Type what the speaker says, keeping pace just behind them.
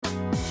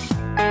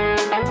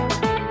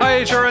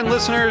HRN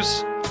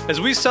listeners.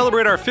 As we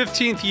celebrate our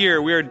 15th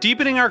year, we are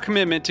deepening our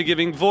commitment to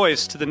giving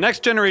voice to the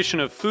next generation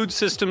of food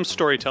systems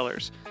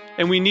storytellers,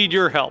 and we need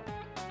your help.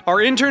 Our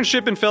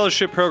internship and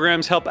fellowship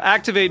programs help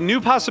activate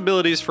new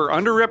possibilities for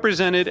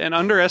underrepresented and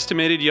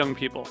underestimated young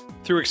people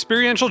through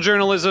experiential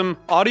journalism,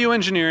 audio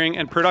engineering,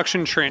 and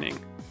production training.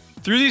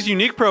 Through these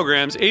unique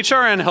programs,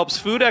 HRN helps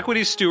food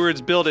equity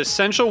stewards build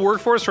essential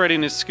workforce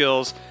readiness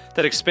skills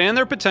that expand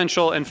their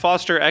potential and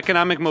foster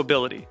economic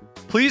mobility.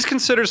 Please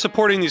consider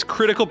supporting these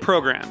critical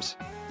programs.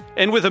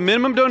 And with a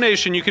minimum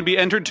donation, you can be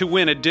entered to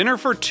win a dinner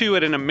for two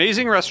at an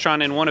amazing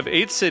restaurant in one of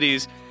 8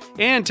 cities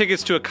and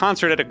tickets to a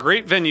concert at a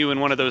great venue in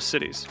one of those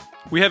cities.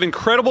 We have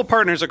incredible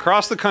partners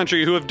across the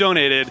country who have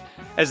donated,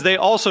 as they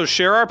also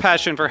share our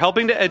passion for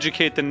helping to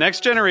educate the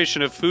next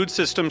generation of food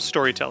systems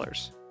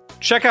storytellers.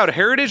 Check out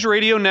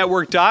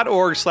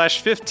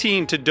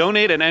heritageradionetwork.org/15 to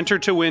donate and enter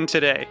to win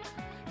today.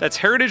 That's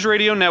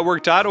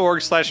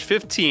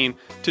heritageradionetwork.org/15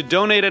 to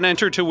donate and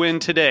enter to win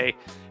today.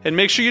 And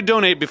make sure you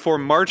donate before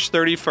March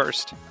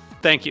 31st.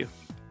 Thank you.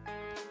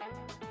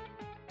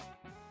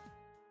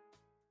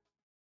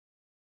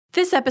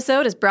 This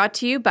episode is brought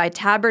to you by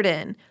Tabard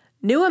Inn,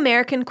 new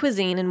American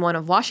cuisine in one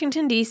of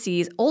Washington,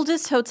 D.C.'s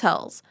oldest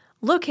hotels,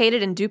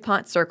 located in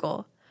DuPont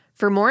Circle.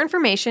 For more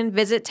information,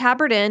 visit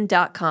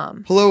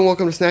tabardinn.com. Hello and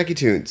welcome to Snacky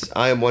Tunes.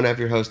 I am one half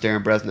your host,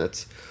 Darren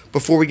Bresnitz.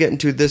 Before we get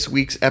into this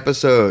week's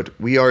episode,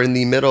 we are in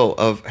the middle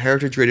of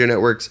Heritage Radio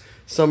Network's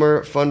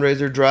Summer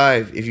Fundraiser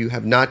Drive. If you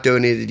have not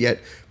donated yet,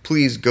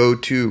 please go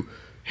to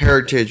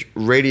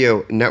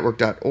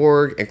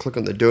heritageradionetwork.org and click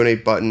on the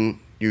donate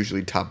button,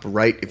 usually top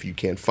right if you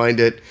can't find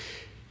it.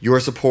 Your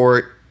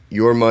support,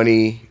 your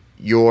money,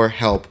 your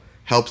help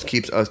helps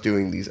keeps us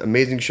doing these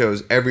amazing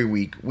shows every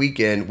week, week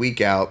in, week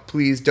out.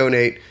 Please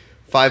donate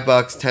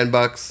 $5,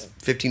 $10,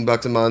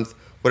 $15 a month,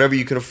 whatever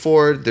you can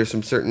afford. There's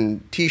some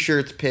certain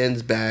t-shirts,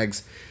 pins,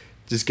 bags.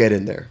 Just get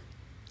in there.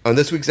 On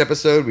this week's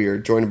episode, we are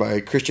joined by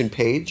Christian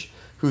Page,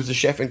 who's the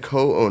chef and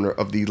co-owner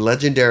of the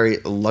legendary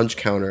lunch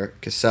counter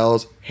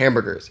Cassell's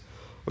Hamburgers.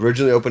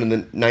 Originally opened in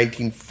the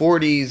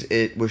 1940s,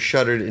 it was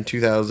shuttered in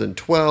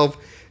 2012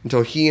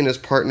 until he and his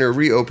partner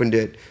reopened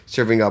it,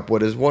 serving up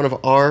what is one of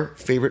our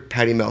favorite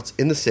patty melts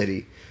in the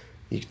city.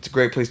 It's a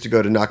great place to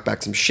go to knock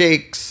back some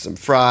shakes, some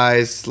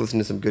fries, listen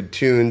to some good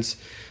tunes,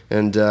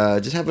 and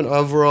just have an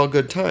overall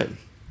good time.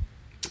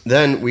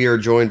 Then we are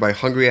joined by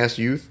Hungry Ass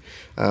Youth,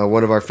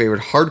 one of our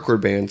favorite hardcore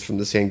bands from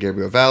the San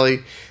Gabriel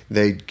Valley.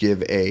 They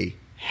give a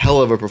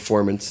hell of a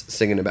performance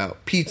singing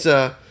about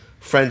pizza,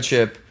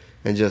 friendship,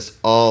 and just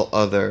all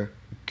other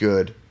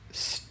good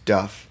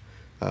stuff.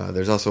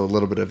 There's also a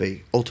little bit of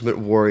a Ultimate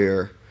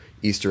Warrior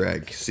Easter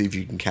egg. See if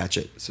you can catch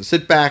it. So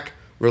sit back,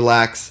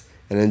 relax,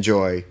 and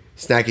enjoy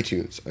Snacky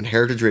Tunes on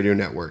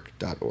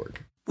heritageradionetwork.org.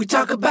 We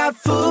talk about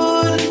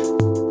food,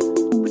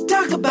 we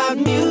talk about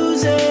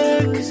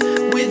music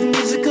with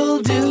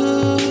musical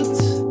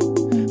dudes.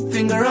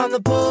 Finger on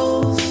the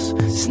pulse,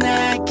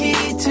 Snacky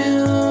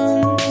Tunes.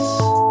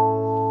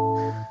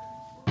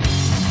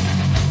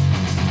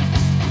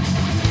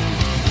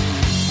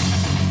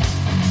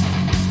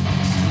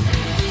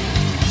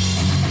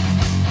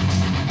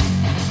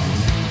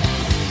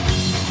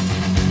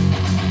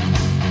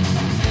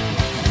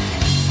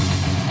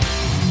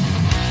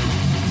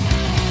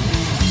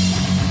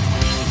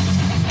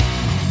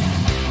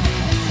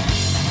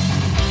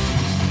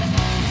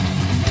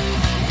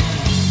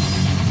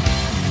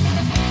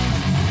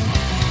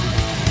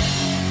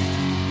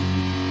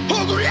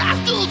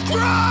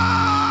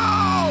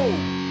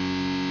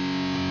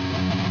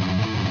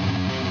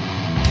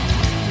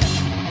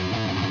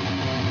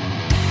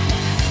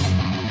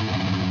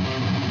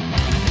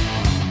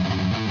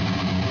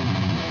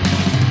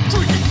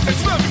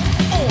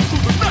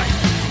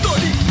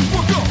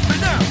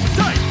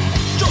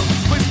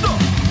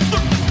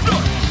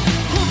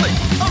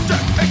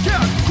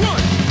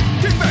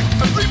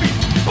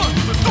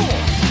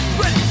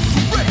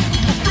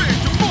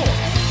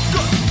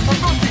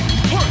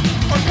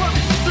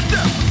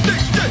 Death,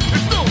 stay dead.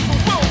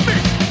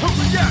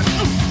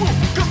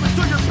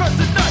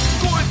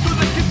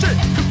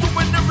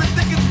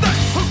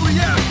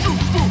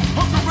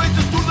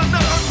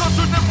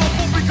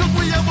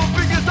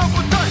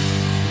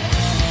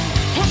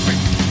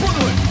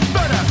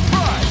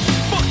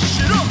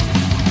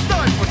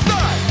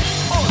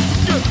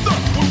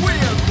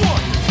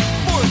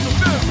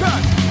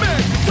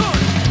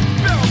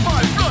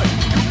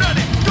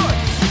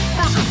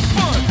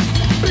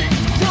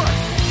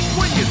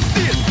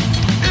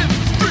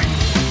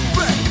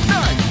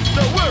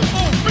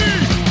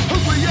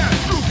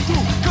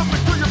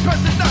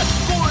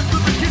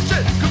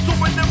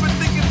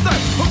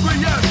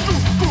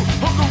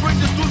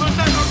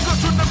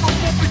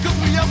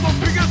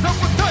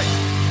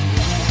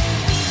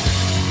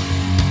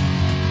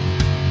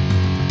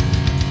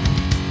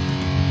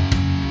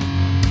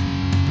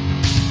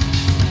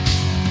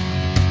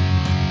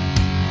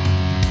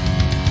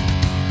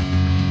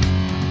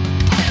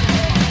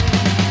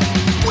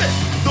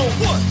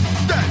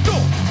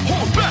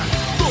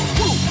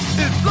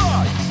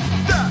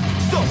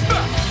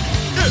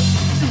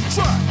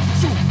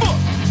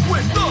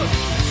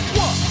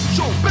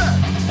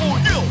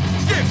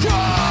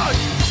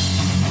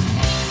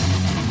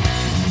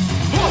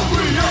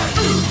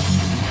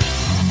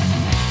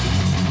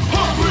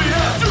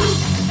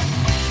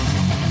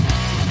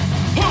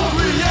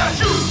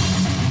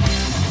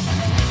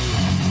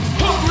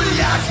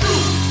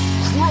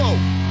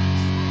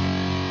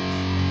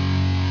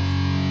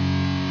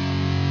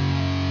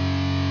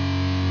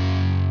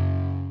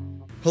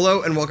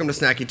 Hello and welcome to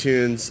Snacky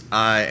Tunes.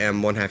 I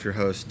am one half your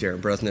host, Darren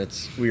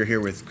Brusnitz. We are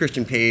here with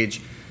Christian Page,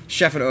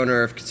 chef and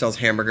owner of Cassell's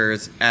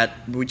Hamburgers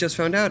at, we just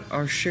found out,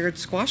 our shared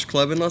squash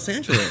club in Los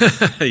Angeles.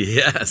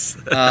 Yes.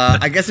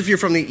 I guess if you're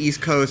from the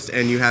East Coast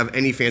and you have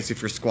any fancy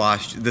for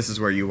squash, this is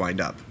where you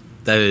wind up.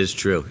 That is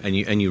true. And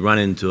you run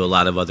into a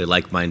lot of other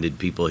like-minded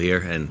people here,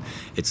 and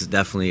it's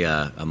definitely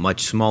a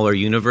much smaller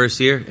universe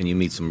here, and you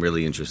meet some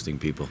really interesting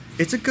people.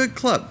 It's a good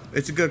club.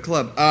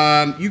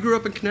 You grew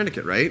up in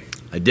Connecticut, right?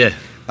 I did.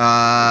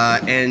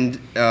 And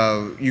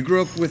you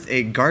grew up with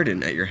a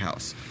garden at your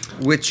house,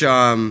 which,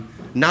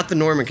 not the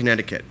norm in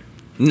Connecticut.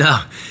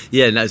 No,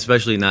 yeah,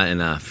 especially not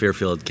in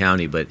Fairfield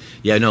County, but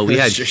yeah, no, we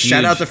had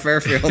shout out to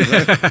Fairfield.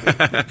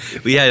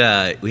 we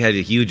had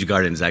huge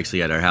gardens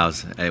actually at our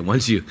house, and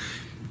once you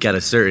got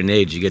a certain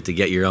age, you get to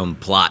get your own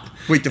plot.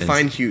 Wait,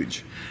 define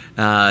huge.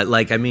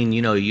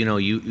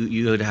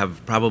 You would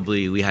have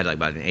probably, we had like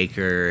about an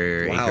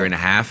acre, Wow. acre and a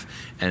half,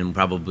 and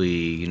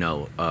probably,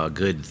 a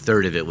good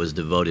third of it was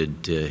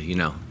devoted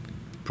to,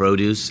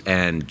 produce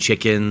and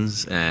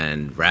chickens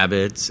and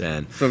rabbits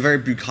and So very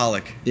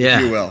bucolic, yeah,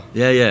 if you will.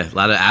 Yeah. A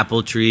lot of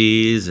apple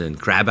trees and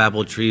crab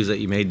apple trees that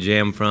you made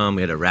jam from.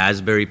 We had a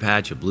raspberry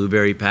patch, a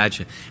blueberry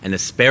patch, an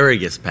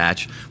asparagus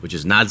patch, which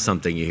is not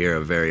something you hear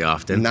of very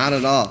often. Not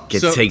at all.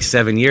 It takes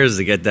 7 years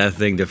to get that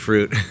thing to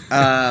fruit.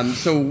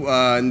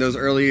 In those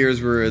early years,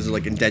 were as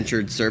like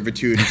indentured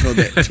servitude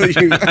until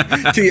you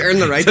earn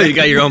the right. Until you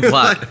got your own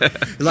plot.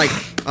 like,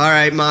 all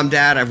right, mom,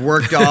 dad, I've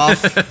worked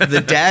off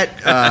the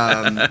debt.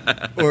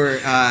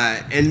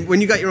 And when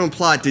you got your own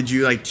plot, did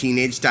you like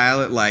teenage style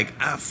it? Like,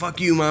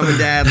 fuck you, mom and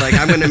dad. Like,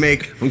 I'm gonna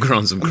make. I'm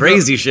growing some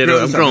crazy shit.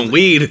 I'm growing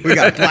weed. We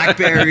got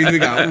blackberries. We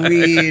got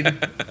weed.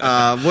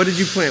 What did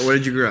you plant? What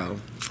did you grow?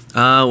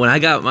 When I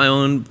got my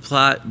own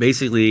plot,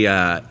 basically,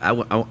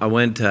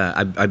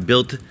 I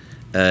built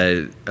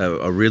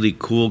a really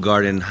cool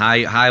garden,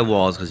 high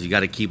walls, because you got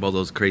to keep all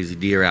those crazy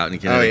deer out in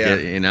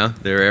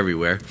Connecticut. They're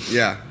everywhere.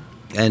 Yeah.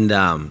 And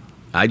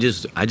I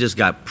just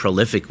got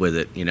prolific with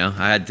it.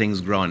 I had things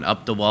growing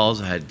up the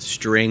walls. I had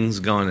strings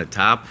going to the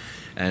top,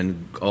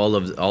 and all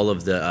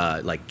of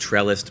the like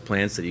trellised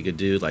plants that you could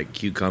do, like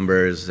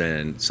cucumbers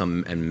and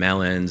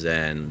melons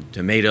and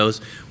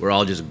tomatoes, were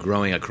all just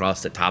growing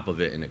across the top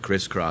of it in a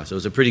crisscross. It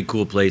was a pretty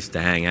cool place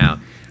to hang out.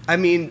 I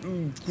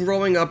mean,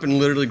 growing up and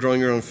literally growing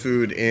your own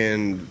food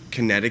in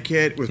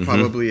Connecticut was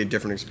probably a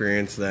different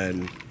experience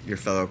than your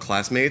fellow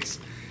classmates.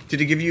 Did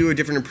it give you a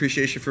different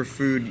appreciation for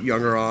food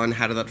younger on?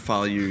 How did that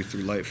follow you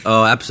through life?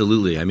 Oh,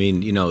 absolutely. I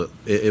mean,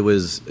 it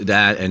was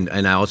that, and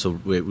I also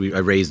I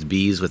raised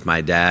bees with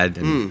my dad.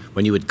 And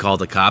when you would call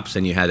the cops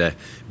and you had a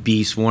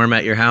bee swarm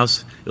at your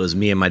house, it was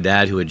me and my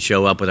dad who would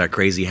show up with our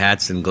crazy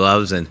hats and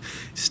gloves and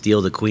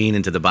steal the queen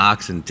into the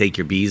box and take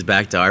your bees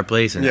back to our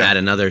place and add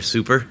another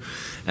super.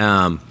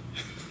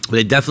 But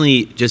it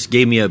definitely just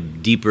gave me a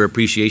deeper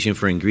appreciation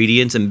for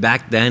ingredients. And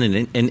back then,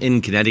 and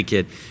in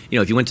Connecticut,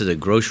 if you went to the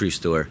grocery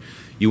store,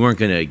 you weren't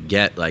going to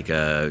get like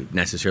a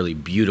necessarily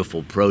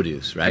beautiful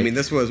produce, right? I mean,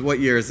 this was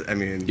what years? I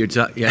mean,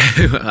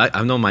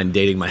 I don't mind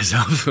dating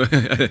myself.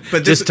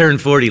 But just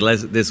turned 40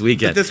 this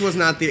weekend. But this was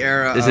not the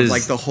era of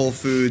like the Whole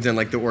Foods and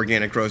like the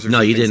organic groceries. No,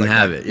 you didn't like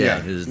have that. it.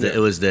 Yeah, it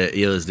was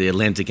the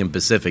Atlantic and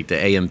Pacific, the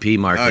AMP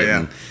market. Oh, yeah.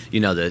 And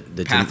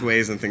the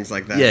pathways and things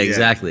like that. Yeah,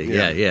 exactly.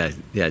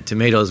 Yeah.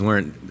 Tomatoes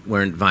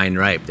weren't vine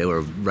ripe. They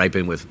were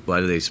ripened with, what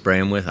do they spray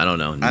them with? I don't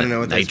know.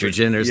 What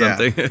nitrogen or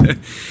something.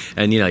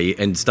 And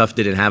and stuff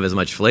didn't have as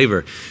much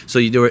flavor. So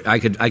I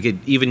could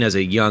even as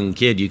a young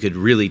kid, you could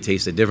really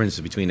taste the difference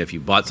between if you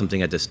bought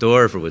something at the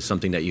store or if it was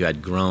something that you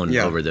had grown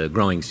over the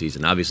growing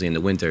season. Obviously, in the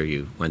winter,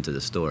 you went to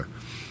the store.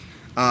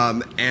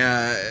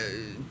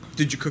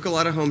 Did you cook a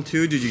lot at home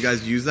too? Did you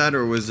guys use that,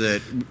 or what was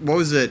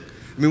it?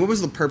 I mean, what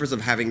was the purpose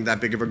of having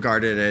that big of a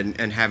garden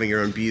and having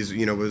your own bees?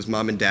 Was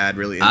mom and dad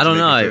really into I don't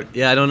know.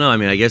 Food? I don't know. I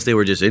mean, I guess they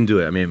were just into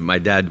it. I mean, my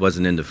dad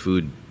wasn't into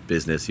food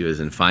business. He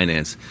was in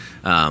finance.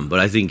 But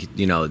I think,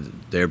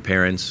 their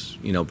parents,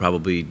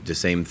 probably the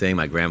same thing.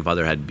 My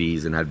grandfather had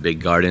bees and had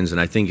big gardens.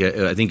 And I think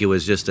it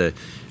was just a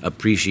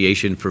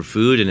appreciation for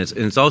food. And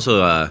it's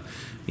also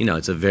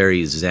it's a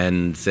very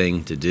zen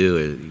thing to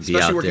do.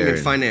 Especially working in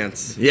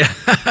finance. Yeah.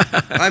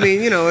 I mean,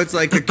 it's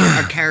like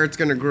a carrot's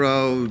going to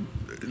grow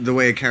the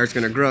way a carrot's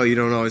going to grow. You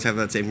don't always have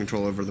that same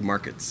control over the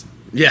markets.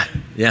 Yeah.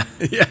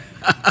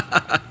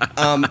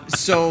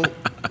 So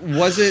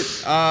was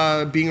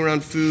it being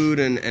around food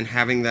and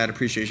having that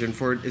appreciation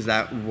for it, is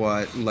that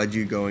what led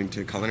you going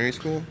to culinary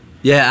school?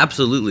 Yeah,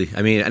 absolutely.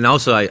 I mean, and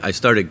also I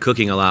started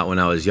cooking a lot when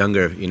I was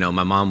younger.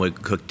 My mom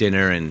would cook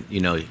dinner, and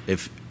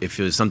if it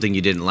was something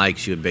you didn't like,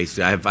 she would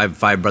basically. I have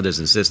 5 brothers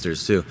and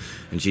sisters too,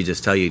 and she'd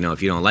just tell you,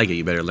 if you don't like it,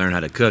 you better learn how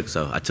to cook.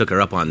 So I took her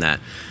up on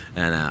that,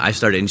 and I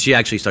started. And she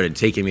actually started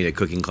taking me to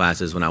cooking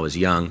classes when I was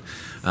young.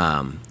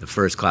 The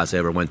first class I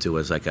ever went to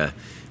was like a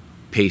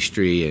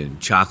pastry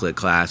and chocolate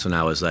class when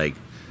I was like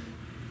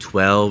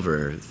 12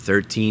 or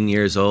 13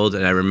 years old,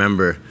 and I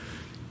remember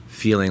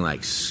feeling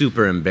like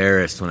super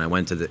embarrassed when I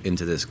went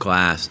into this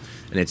class.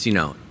 And it's,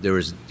 there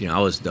was, I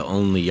was the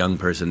only young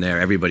person there.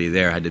 Everybody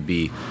there had to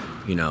be,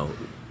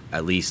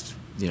 at least,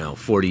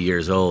 40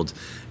 years old.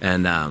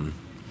 And,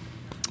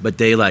 but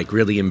they like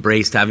really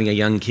embraced having a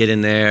young kid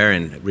in there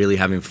and really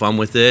having fun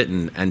with it.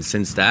 And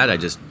since that, I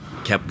just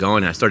kept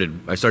going. I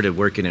started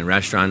working in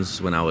restaurants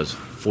when I was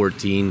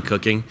 14,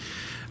 cooking.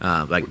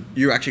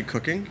 You were actually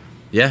cooking?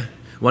 Yeah.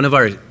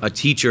 A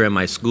teacher in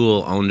my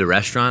school owned a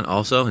restaurant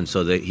also, and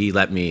so he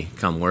let me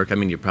come work. I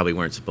mean, you probably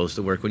weren't supposed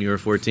to work when you were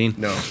 14.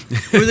 No.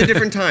 It was a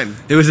different time.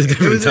 It was a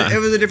different time. It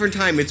was a different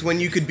time. It's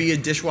when you could be a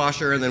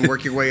dishwasher and then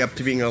work your way up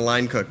to being a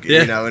line cook,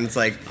 and it's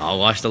like... I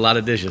washed a lot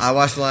of dishes. I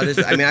washed a lot of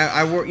dishes. I mean,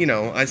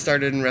 I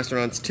started in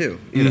restaurants too,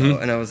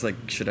 and I was like,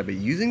 should I be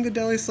using the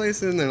deli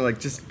slicer? And they're like,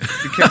 just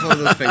be careful of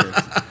those fingers.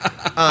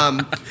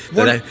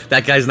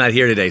 That guy's not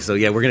here today, so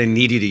yeah, we're going to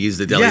need you to use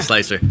the deli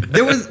slicer.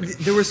 There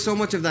was so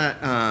much of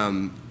that,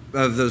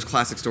 of those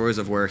classic stories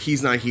of where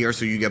he's not here,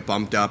 so you get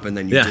bumped up and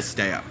then you just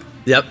stay up.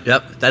 Yep.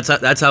 That's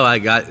how I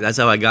got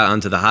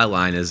onto the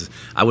hotline. Is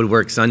I would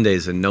work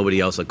Sundays and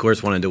nobody else, of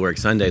course, wanted to work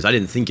Sundays. I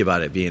didn't think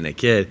about it being a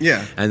kid.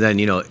 Yeah. And then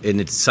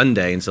and it's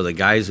Sunday, and so the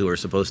guys who were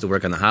supposed to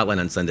work on the hotline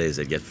on Sundays,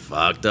 they'd get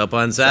fucked up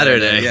on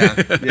Saturday.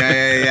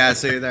 Yeah.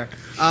 So you're there.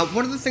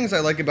 One of the things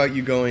I like about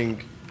you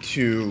going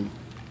to,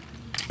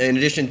 in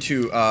addition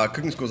to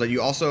cooking schools, that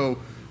you also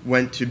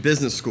went to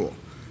business school,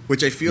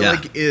 which I feel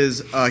like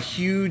is a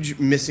huge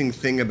missing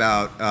thing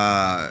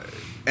about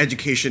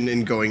education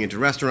in going into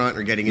restaurant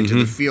or getting into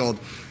the field.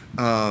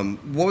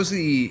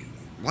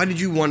 Why did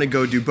you want to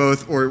go do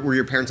both, or were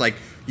your parents like,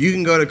 you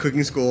can go to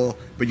cooking school,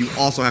 but you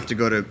also have to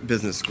go to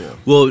business school?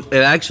 Well, it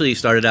actually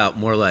started out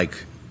more like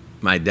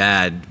my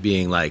dad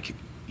being like,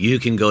 you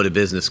can go to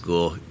business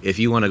school. If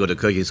you want to go to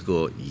cooking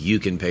school, you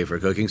can pay for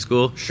cooking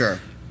school. Sure.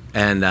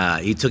 And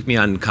he took me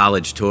on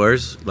college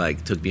tours,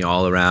 took me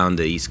all around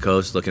the East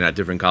Coast looking at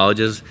different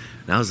colleges.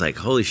 And I was like,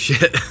 holy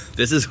shit,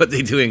 this is what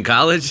they do in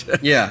college?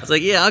 Yeah. I was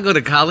like, yeah, I'll go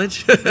to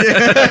college. This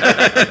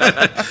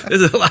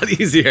is a lot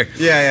easier.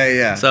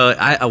 Yeah. So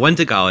I went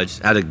to college,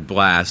 had a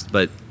blast,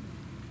 but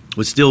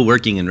was still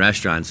working in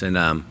restaurants. And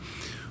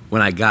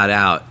when I got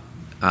out,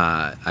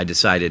 I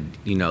decided,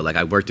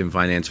 I worked in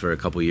finance for a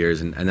couple years,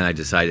 and then I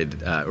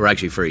decided, or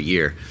actually for a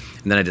year,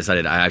 and then I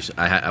decided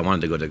I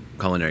wanted to go to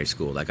culinary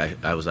school.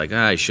 I was like,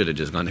 I should have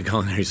just gone to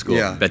culinary school.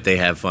 Yeah. Bet they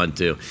have fun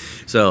too.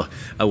 So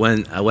I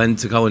went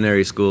to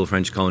culinary school,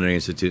 French Culinary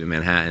Institute in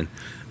Manhattan,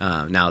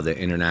 now the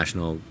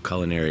International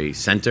Culinary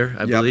Center,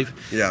 I believe.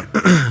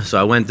 Yeah. So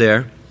I went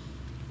there.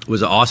 It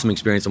was an awesome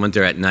experience. I went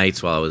there at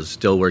nights while I was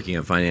still working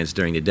in finance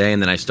during the day,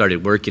 and then I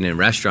started working in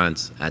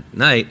restaurants at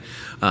night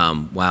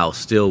while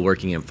still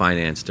working in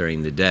finance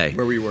during the day.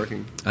 Where were you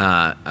working?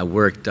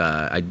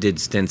 I did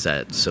stints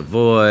at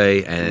Savoy,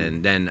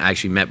 and then I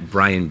actually met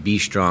Brian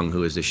Beestrong,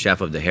 who is the chef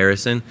of the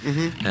Harrison,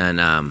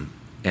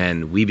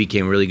 and we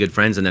became really good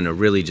friends, and then I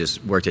really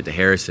just worked at the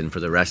Harrison for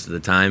the rest of the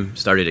time.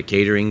 Started a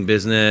catering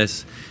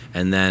business,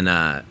 and then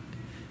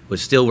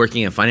was still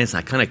working in finance.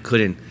 I kind of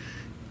couldn't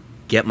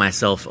get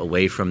myself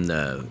away from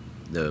the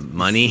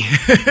money.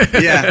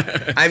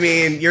 Yeah. I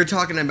mean, you're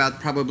talking about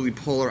probably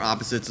polar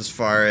opposites as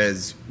far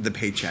as the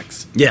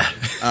paychecks. Yeah.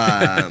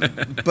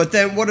 But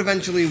then what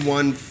eventually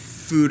won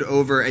food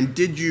over? And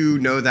did you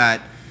know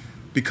that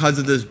because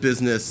of this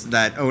business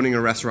that owning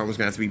a restaurant was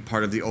going to have to be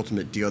part of the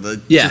ultimate deal?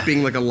 That just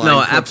being like a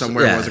line cook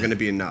somewhere wasn't going to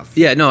be enough?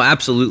 Yeah, no,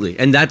 absolutely.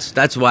 And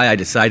that's why I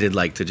decided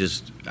I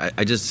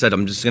just said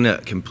I'm just going to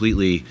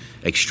completely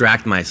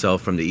extract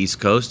myself from the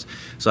East Coast.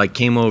 So I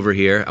came over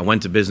here. I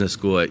went to business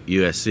school at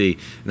USC,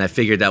 and I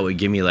figured that would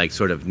give me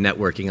sort of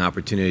networking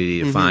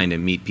opportunity to find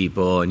and meet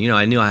people. And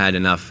I knew I had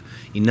enough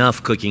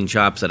cooking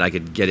chops that I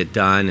could get it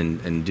done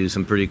and do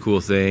some pretty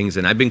cool things.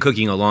 And I've been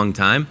cooking a long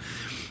time.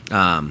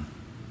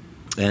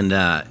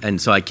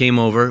 And so I came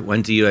over,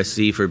 went to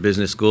USC for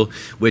business school,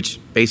 which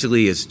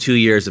basically is 2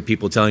 years of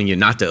people telling you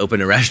not to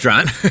open a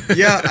restaurant.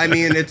 Yeah, I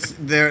mean,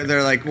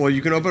 they're like, well,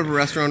 you can open up a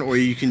restaurant or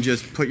you can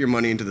just put your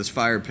money into this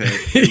fire pit.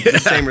 It's the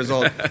same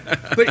result.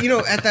 But,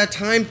 at that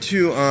time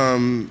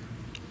to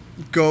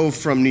go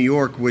from New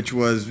York, which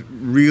was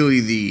really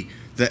the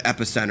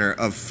epicenter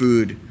of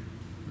food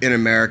in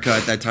America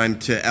at that time,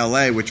 to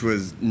LA, which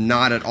was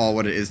not at all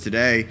what it is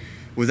today.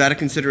 Was that a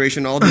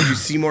consideration at all? Did you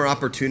see more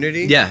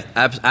opportunity? Yeah,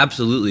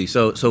 absolutely.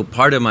 So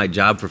part of my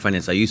job for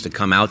finance, I used to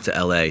come out to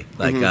LA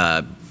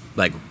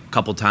like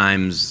couple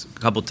times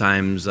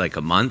like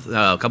a month,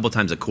 a couple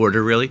times a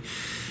quarter really.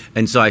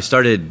 And so I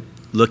started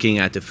looking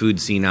at the food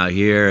scene out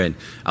here, and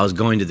I was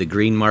going to the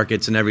green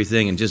markets and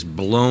everything, and just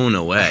blown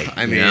away.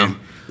 I mean,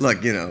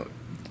 look,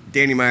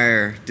 Danny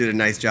Meyer did a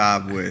nice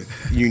job with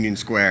Union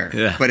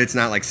Square, but it's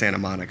not like Santa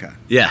Monica.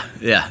 Yeah.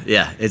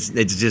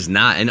 It's just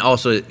not, and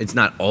also it's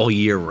not all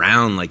year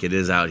round like it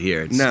is out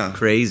here. It's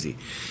crazy.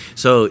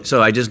 So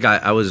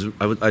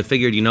I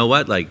figured, you know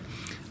what,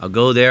 I'll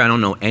go there. I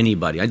don't know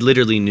anybody. I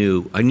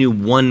knew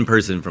one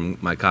person from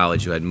my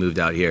college who had moved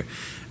out here.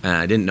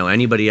 I didn't know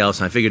anybody else,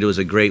 and I figured it was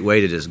a great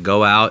way to just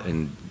go out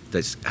and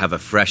that's have a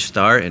fresh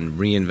start and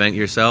reinvent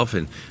yourself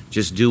and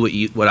just do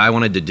what I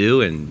wanted to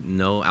do and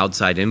no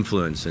outside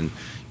influence. And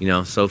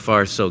so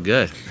far so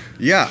good.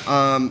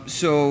 Yeah.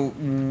 So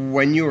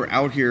when you were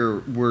out here,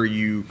 were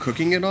you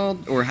cooking at all,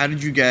 or how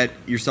did you get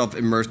yourself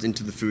immersed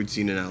into the food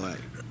scene in LA?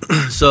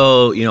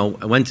 So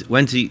I went to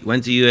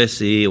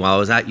USC. While I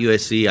was at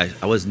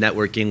USC, I was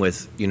networking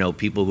with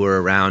people who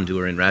were around who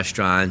were in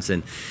restaurants,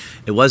 and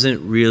it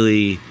wasn't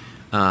really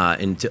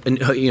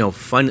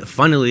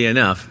funnily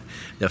enough,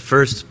 the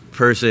first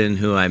person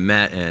who I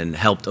met and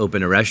helped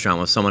open a restaurant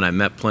was someone I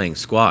met playing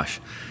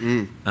squash.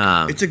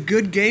 It's a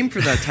good game for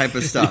that type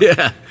of stuff.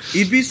 Yeah.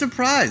 You'd be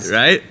surprised.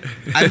 Right?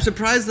 I'm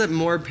surprised that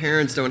more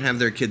parents don't have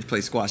their kids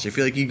play squash. I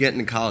feel like you get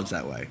into college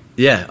that way.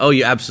 Yeah. Oh,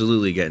 you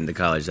absolutely get into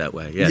college that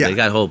way. Yeah. Yeah. They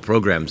got whole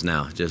programs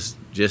now just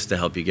to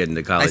help you get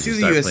into college. I see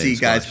and the start USC playing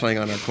guys squash. playing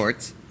on our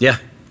courts. Yeah.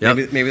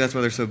 Yep. Maybe that's why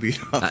they're so beat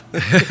up.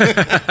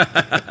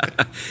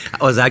 I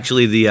was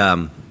actually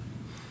the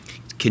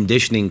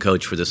conditioning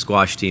coach for the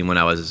squash team when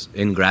I was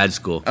in grad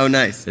school. Oh,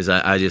 nice. Because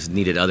I just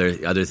needed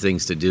other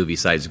things to do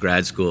besides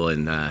grad school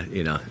and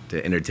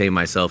to entertain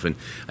myself. And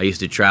I used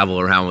to travel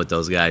around with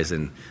those guys,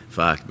 and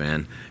fuck,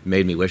 man, it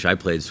made me wish I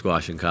played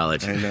squash in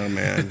college. I know,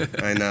 man.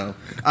 I know.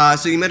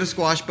 So you met a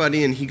squash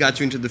buddy, and he got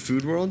you into the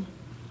food world?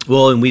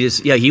 Well, and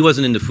he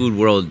wasn't in the food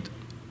world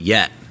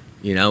yet.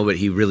 But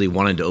he really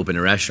wanted to open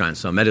a restaurant.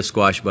 So I met a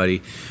squash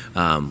buddy.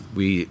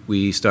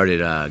 We started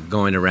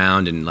going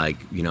around and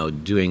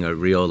doing a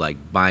real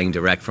buying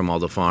direct from all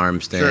the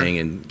farms thing. Sure.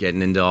 And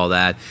getting into all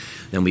that.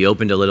 Then we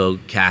opened a little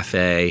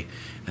cafe,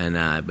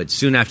 and but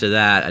soon after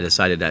that, I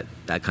decided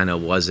that kind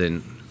of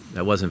wasn't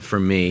for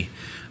me.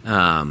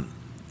 It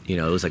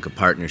was like a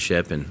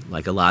partnership, and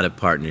like a lot of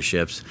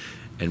partnerships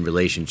and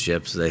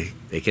relationships, they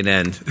can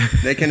end.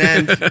 They can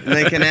end. And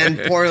they can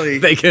end poorly.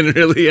 They can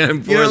really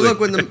end poorly.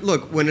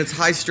 When it's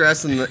high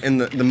stress and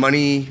the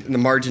money and the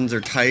margins are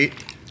tight,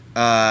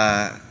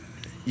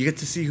 you get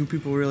to see who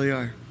people really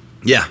are.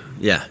 Yeah.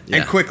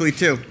 And quickly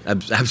too.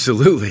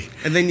 Absolutely.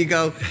 And then you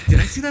go, did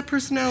I see that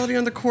personality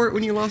on the court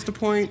when you lost a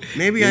point?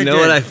 Maybe I did. You know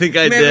what? I think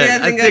I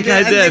did. I think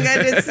I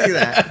did see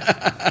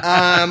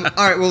that.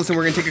 All right. Well, listen.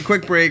 We're gonna take a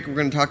quick break. We're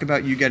gonna talk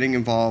about you getting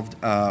involved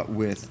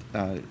with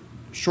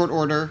Short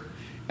Order.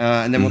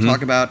 And then we'll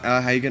talk about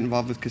how you get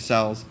involved with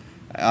Cassell's.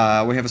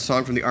 We have a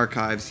song from the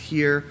archives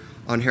here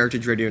on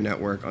Heritage Radio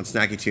Network on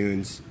Snacky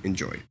Tunes.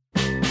 Enjoy.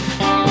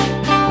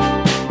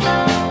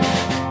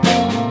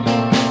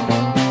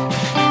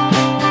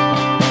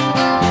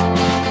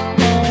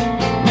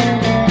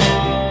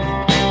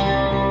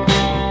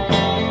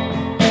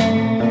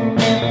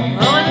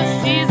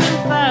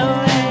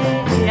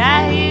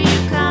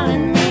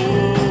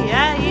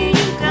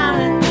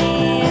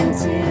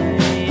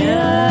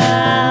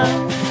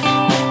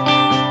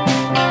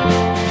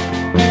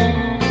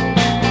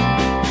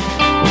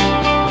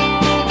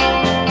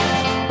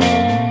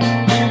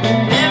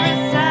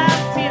 Every side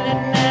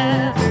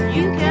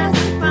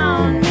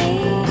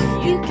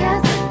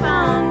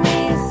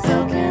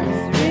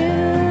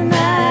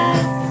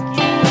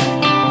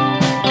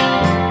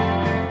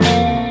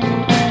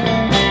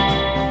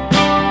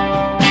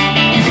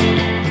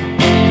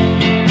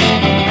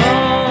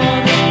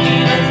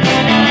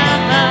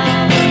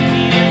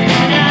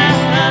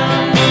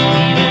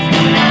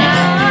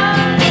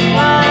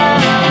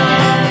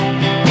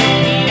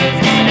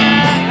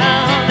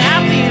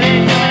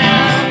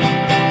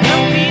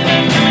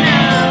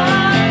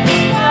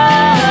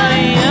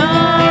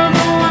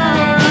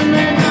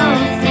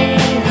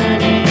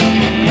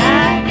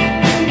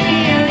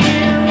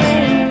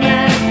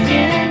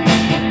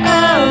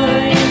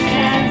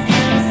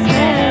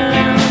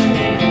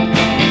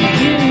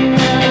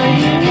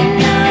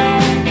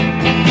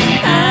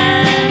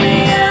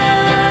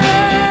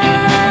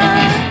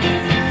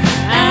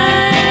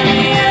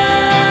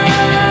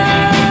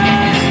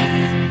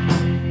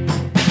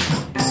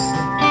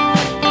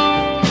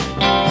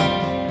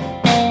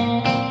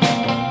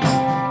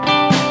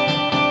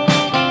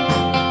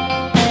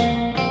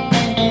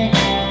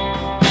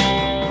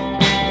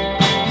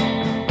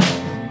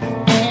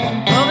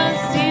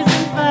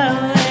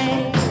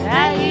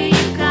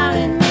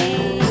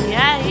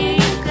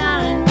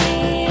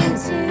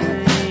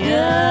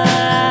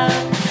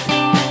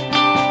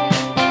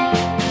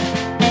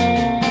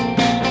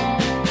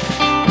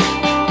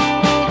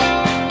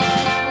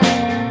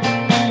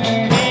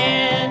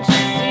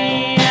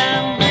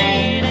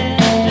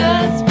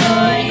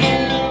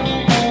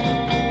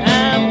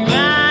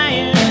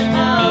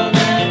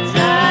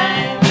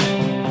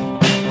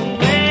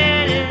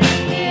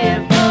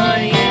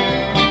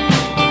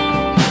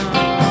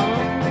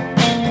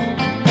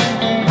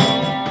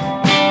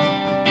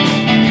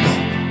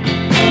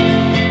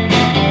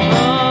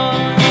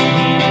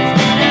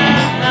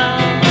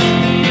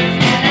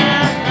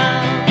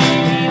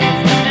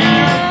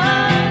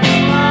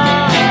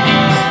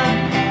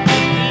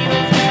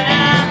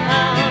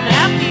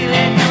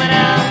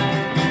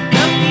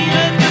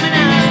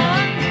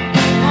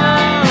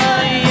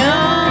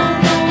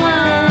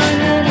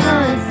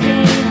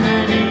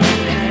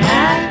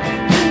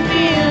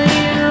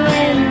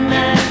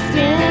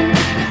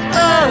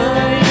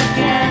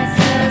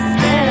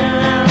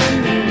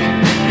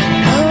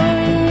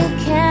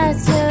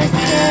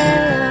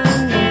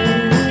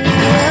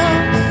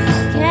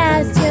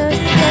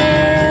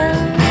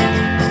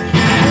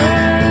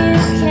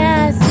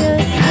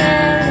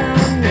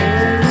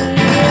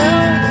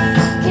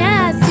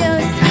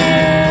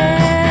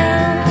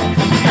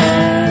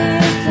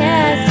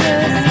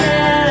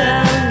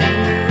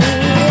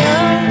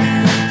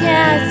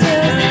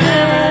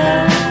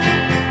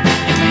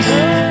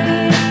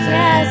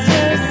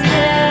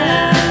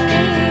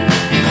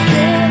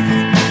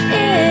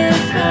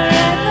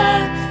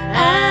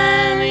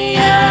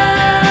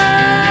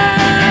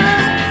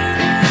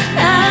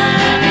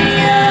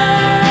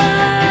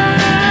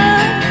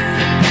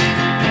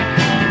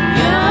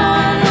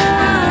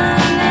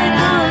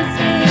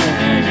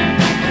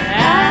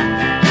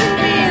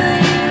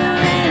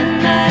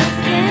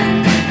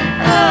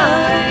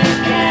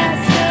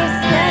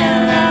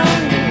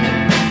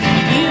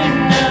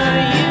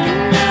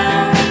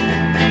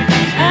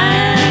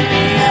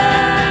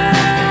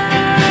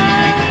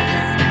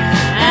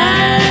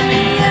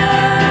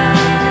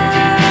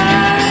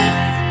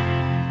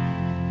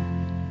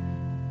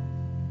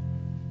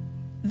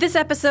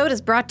episode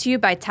is brought to you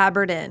by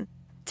Tabard Inn.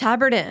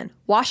 Tabard Inn,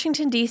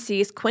 Washington,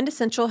 D.C.'s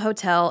quintessential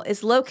hotel,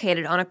 is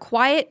located on a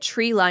quiet,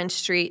 tree-lined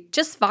street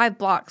just 5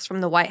 blocks from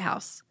the White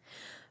House.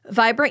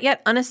 Vibrant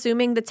yet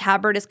unassuming, the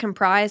Tabard is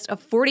comprised of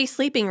 40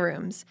 sleeping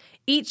rooms,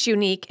 each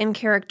unique in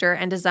character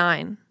and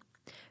design.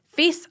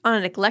 Feast on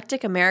an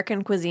eclectic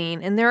American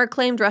cuisine in their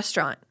acclaimed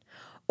restaurant,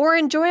 or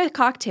enjoy a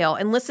cocktail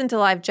and listen to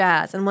live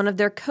jazz in one of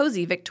their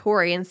cozy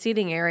Victorian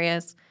seating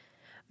areas.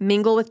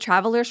 Mingle with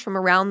travelers from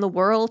around the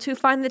world who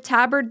find the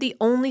Tabard the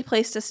only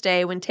place to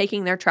stay when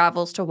taking their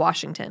travels to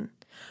Washington.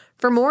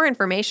 For more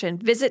information,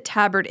 visit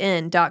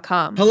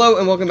tabardinn.com. Hello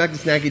and welcome back to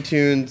Snacky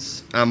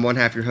Tunes. I'm one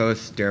half your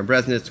host, Darren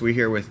Bresnitz. We're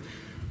here with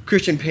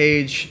Christian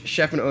Page,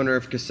 chef and owner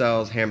of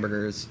Cassell's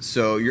Hamburgers.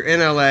 So you're in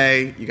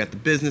LA, you got the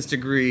business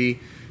degree,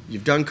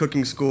 you've done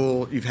cooking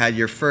school, you've had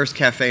your first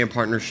cafe and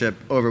partnership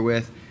over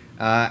with.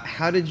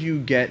 How did you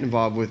get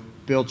involved with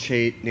Bill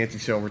Chait, Nancy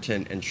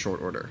Silverton, and Short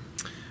Order?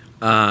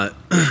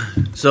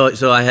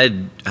 So I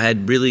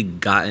had really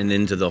gotten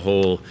into the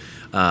whole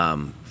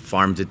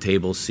farm to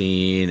table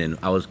scene, and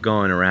I was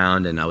going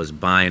around and I was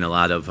buying a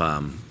lot of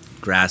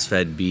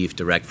grass-fed beef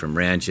direct from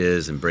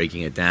ranches and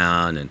breaking it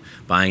down and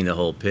buying the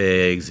whole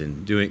pigs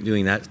and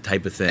doing that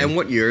type of thing. And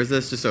what year is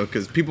this? Just so,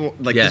 because people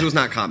this was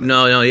not common.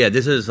 No,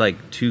 this is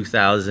like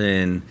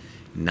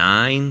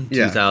 2009,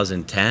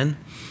 2010.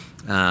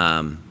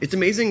 It's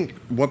amazing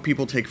what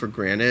people take for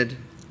granted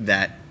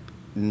that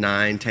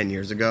 9-10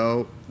 years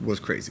ago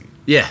was crazy.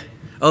 Yeah.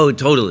 Oh,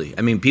 totally.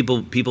 I mean,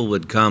 people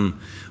would come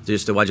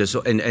just to watch us.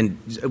 So, and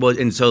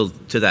so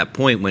to that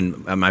point,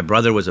 when my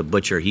brother was a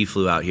butcher, he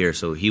flew out here,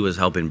 so he was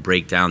helping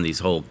break down these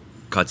whole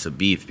cuts of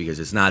beef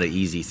because it's not an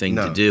easy thing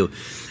to do.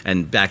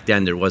 And back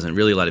then, there wasn't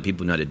really a lot of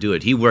people who knew how to do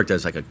it. He worked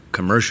as like a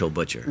commercial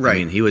butcher. Right. I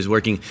mean, he was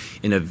working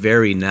in a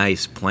very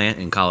nice plant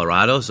in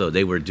Colorado, so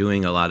they were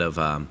doing a lot of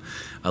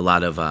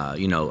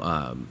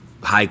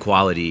high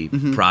quality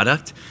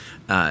product.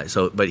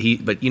 But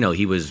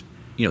he was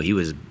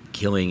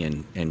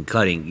killing and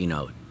cutting,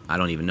 I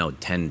don't even know,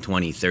 10,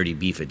 20, 30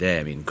 beef a day.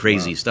 I mean,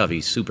 crazy stuff.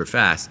 He's super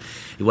fast.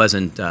 He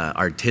wasn't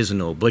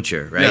artisanal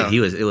butcher, right?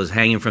 No. It was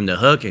hanging from the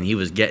hook, and he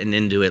was getting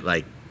into it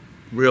like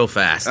real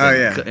fast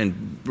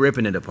and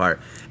ripping it apart.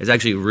 It's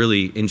actually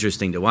really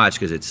interesting to watch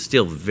because it's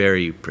still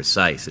very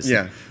precise. It's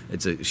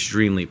an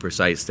extremely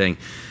precise thing,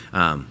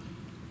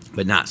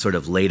 but not sort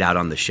of laid out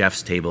on the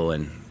chef's table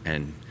and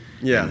come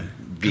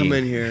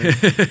in here.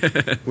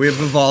 We have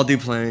Vivaldi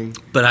playing.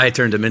 But I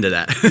turned him into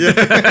that.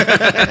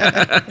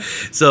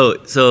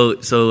 So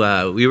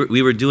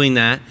we were doing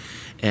that,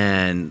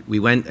 and we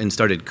went and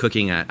started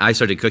cooking. I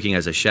started cooking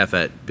as a chef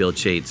at Bill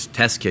Chait's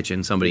Test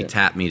Kitchen. Somebody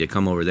tapped me to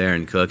come over there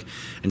and cook,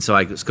 and so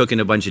I was cooking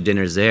a bunch of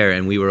dinners there.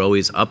 And we were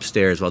always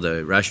upstairs while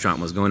the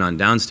restaurant was going on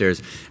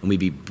downstairs, and we'd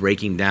be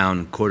breaking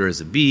down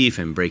quarters of beef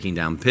and breaking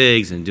down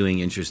pigs and doing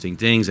interesting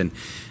things. And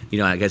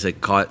I guess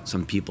it caught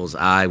some people's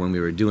eye when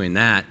we were doing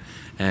that.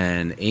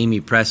 And Amy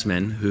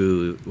Pressman,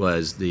 who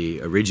was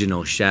the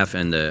original chef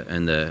and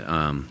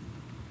the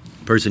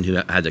person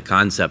who had the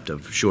concept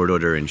of Short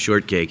Order and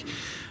Shortcake,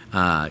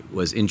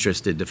 was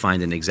interested to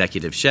find an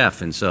executive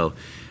chef. And so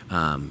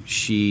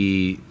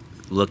she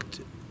looked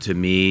to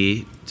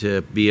me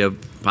to be a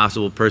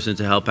possible person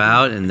to help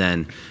out. And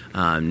then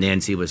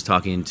Nancy was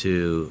talking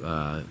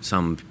to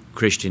some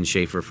Christian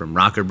Schaefer from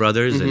Rocker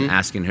Brothers and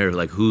asking her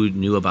who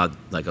knew about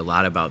a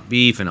lot about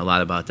beef and a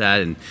lot about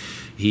that. And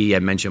he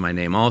had mentioned my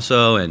name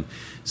also, and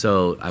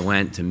so I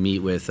went to meet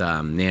with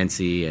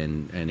Nancy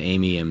and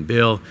Amy and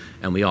Bill,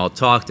 and we all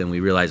talked, and we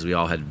realized we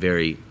all had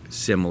very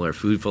similar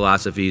food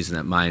philosophies, and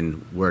that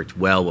mine worked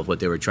well with what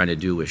they were trying to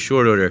do with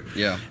Short Order.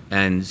 Yeah.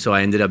 And so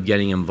I ended up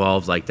getting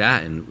involved like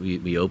that, and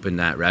we opened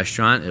that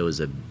restaurant. It was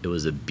a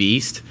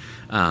beast,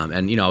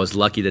 and I was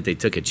lucky that they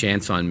took a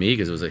chance on me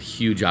because it was a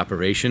huge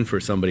operation for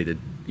somebody that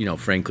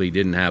frankly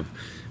didn't have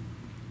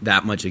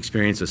that much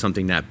experience with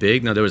something that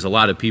big. Now there was a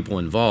lot of people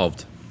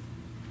involved.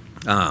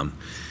 We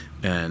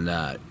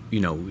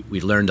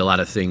learned a lot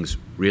of things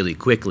really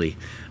quickly.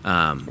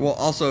 Well,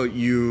 also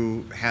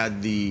you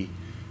had the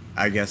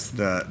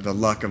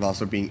luck of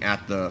also being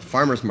at the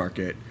farmers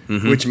market,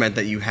 which meant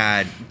that you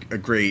had a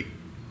great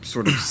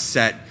sort of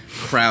set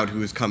crowd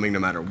who was coming no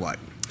matter what.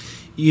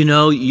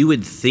 You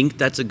would think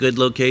that's a good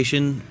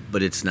location,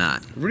 but it's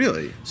not.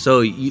 Really?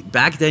 So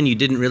back then you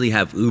didn't really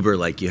have Uber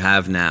like you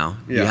have now.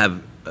 Yeah.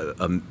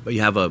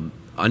 You have a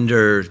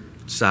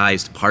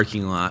undersized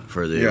parking lot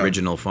for the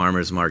original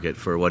farmers market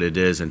for what it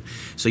is, and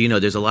so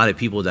there's a lot of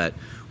people that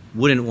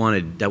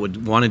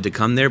wanted to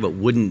come there but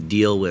wouldn't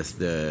deal with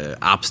the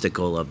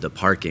obstacle of the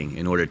parking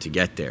in order to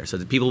get there. So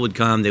the people would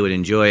come, they would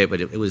enjoy it,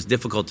 but it was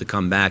difficult to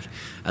come back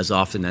as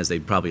often as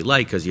they'd probably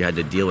like because you had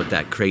to deal with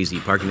that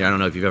crazy parking there. I don't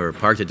know if you've ever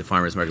parked at the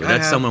farmers market.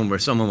 That's someone where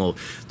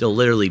they'll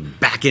literally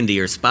back into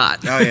your spot.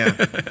 Oh yeah,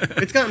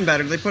 it's gotten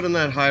better. They put in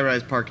that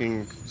high-rise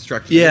parking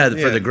structure.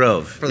 For the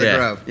Grove. For the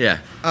Grove. Yeah.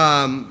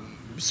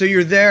 So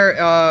you're there.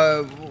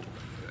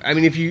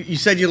 If you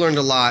said you learned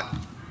a lot.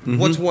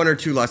 What's one or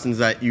two lessons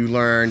that you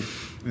learned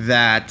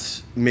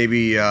that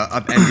maybe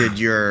upended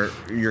your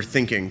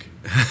thinking?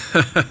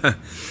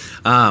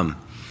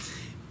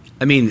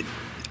 I mean,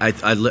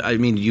 I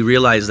mean, you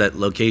realize that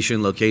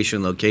location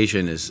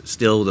is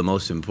still the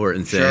most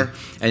important thing. Sure.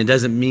 And it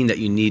doesn't mean that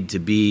you need to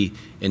be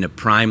in a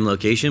prime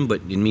location,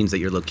 but it means that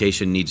your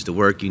location needs to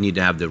work. You need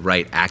to have the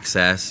right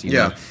access. You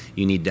know,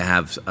 you need to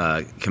have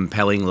a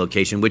compelling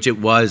location, which it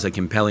was a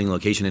compelling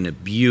location and a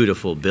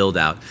beautiful build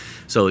out.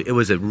 So it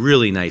was a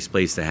really nice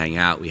place to hang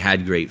out. We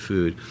had great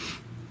food.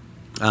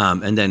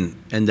 And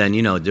then,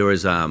 you know, there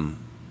was,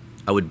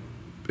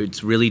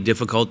 it's really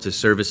difficult to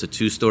service a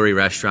 2-story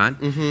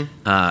restaurant.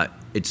 Mm-hmm.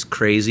 It's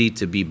crazy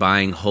to be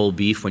buying whole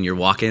beef when your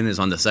walk-in is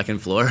on the second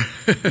floor.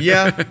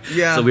 Yeah.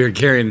 So we were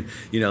carrying,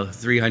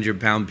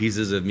 300-pound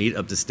pieces of meat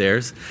up the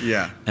stairs.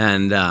 Yeah.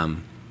 And I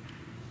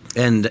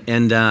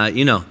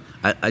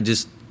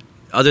just,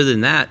 other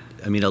than that,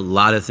 I mean, a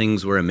lot of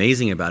things were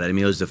amazing about it. I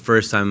mean, it was the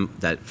first time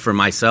that, for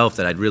myself,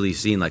 that I'd really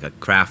seen like a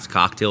craft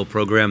cocktail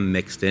program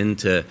mixed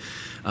into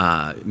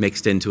a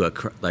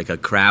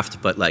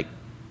craft, but like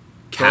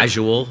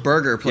casual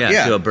burger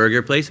place. To a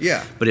burger place.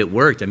 Yeah. But it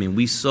worked. I mean,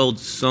 we sold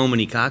so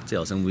many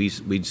cocktails and we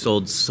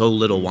sold so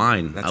little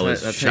wine. That's I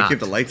was how you shocked. keep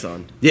the lights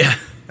on. Yeah.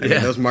 I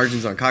mean, those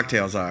margins on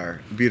cocktails are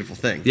a beautiful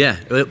thing. Yeah,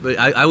 but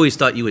I always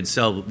thought you would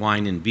sell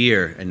wine and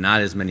beer and not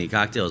as many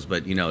cocktails.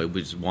 But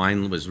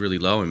wine was really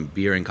low and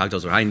beer and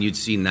cocktails were high, and you'd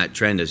seen that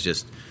trend as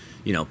just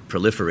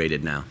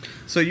proliferated now.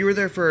 So you were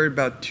there for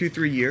about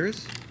 2-3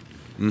 years.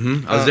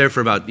 Mm-hmm. I was there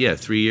for about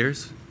 3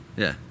 years.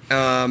 Yeah.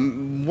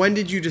 When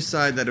did you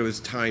decide that it was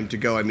time to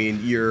go? I mean,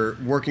 you're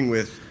working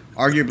with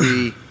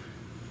arguably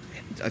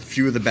a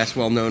few of the best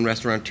well-known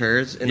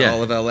restaurateurs in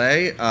all of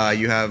LA.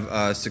 You have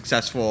a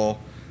successful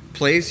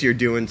place. You're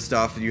doing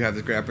stuff. You have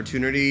this great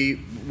opportunity.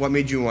 What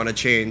made you want to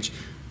change?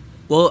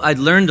 Well, I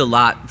learned a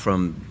lot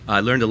from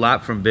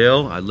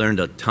Bill. I learned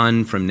a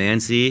ton from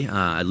Nancy.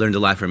 I learned a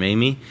lot from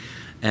Amy,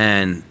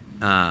 and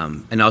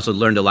also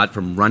learned a lot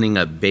from running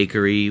a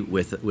bakery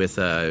with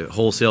a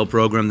wholesale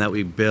program that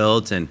we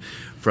built, and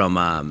from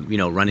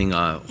running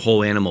a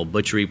whole animal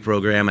butchery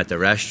program at the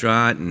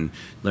restaurant, and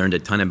learned a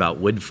ton about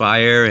wood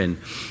fire and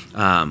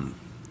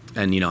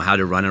how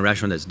to run a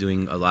restaurant that's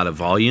doing a lot of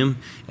volume,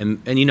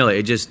 and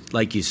it just,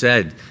 like you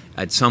said,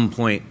 at some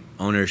point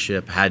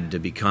ownership had to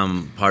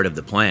become part of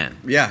the plan.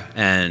 Yeah.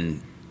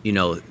 And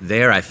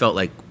there I felt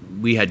like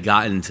we had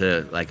gotten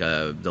to like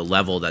the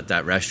level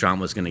that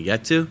restaurant was going to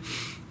get to,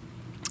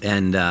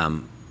 and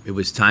it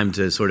was time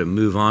to sort of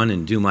move on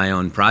and do my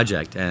own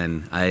project.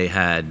 And I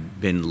had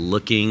been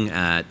looking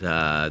at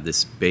this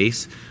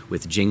space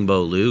with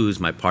Jingbo Liu, who's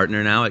my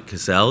partner now at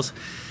Cassell's,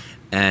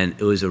 and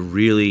it was a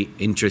really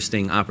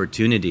interesting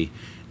opportunity.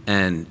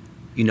 And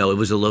it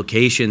was a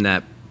location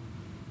that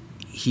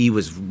he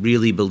was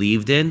really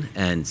believed in,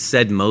 and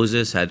Ced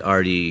Moses had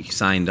already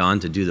signed on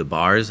to do the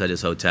bars at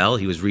his hotel.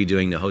 He was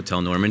redoing the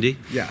Hotel Normandy.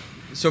 Yeah.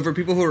 So for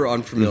people who are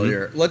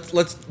unfamiliar,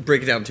 let's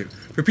break it down too.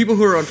 For people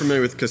who are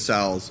unfamiliar with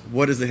Cassell's,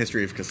 what is the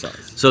history of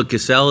Cassell's? So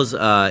Cassell's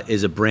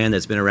is a brand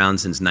that's been around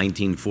since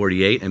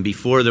 1948, and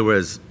before there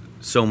was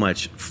so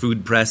much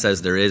food press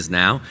as there is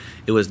now,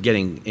 it was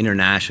getting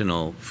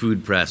international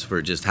food press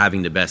for just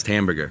having the best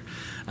hamburger.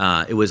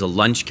 It was a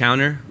lunch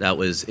counter that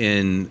was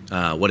in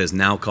what is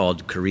now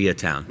called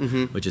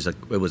Koreatown, which is it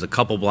was a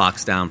couple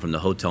blocks down from the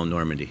Hotel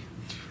Normandy.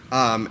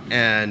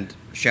 And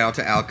shout out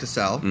to Al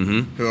Cassell,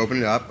 who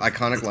opened it up,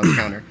 iconic lunch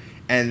counter.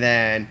 And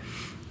then,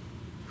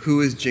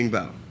 who is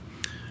Jingbo?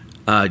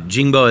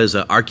 Jingbo is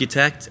an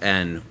architect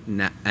and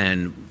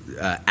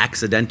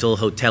accidental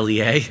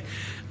hotelier.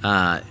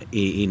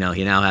 He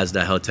now has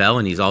the hotel,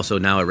 and he's also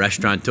now a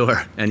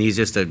restaurateur, and he's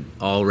just an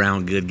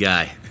all-around good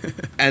guy.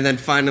 And then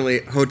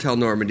finally, Hotel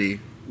Normandy.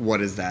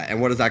 What is that,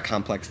 and what is that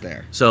complex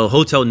there? So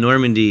Hotel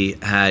Normandy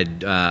had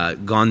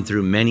gone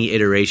through many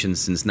iterations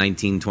since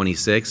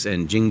 1926,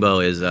 and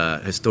Jingbo is a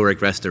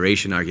historic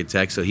restoration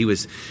architect, so he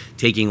was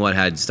taking what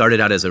had started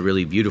out as a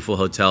really beautiful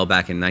hotel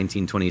back in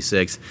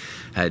 1926,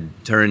 had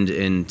turned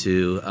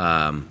into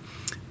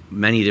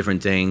many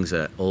different things,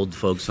 an old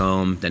folks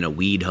home, then a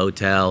weed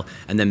hotel,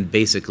 and then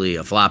basically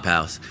a flop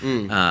house.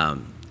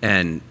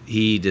 And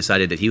he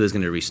decided that he was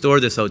going to restore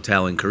this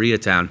hotel in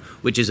Koreatown,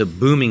 which is a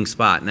booming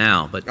spot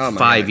now. But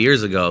 5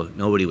 years ago,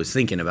 nobody was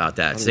thinking about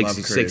that.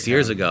 Six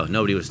years ago,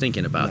 nobody was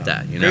thinking about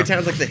that.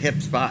 Koreatown's like the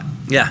hip spot.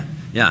 Yeah.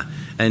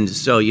 And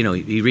so, he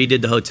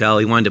redid the hotel.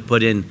 He wanted to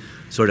put in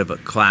sort of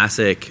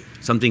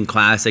something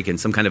classic and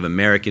some kind of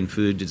American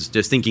food,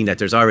 just thinking that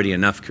there's already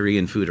enough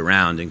Korean food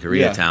around in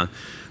Koreatown. Yeah.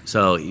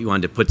 So he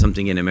wanted to put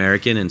something in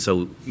American, and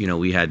so,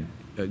 we had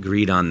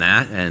agreed on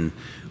that, and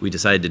we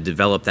decided to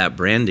develop that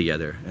brand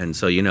together. And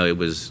so, it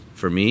was,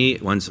 for me,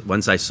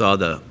 once I saw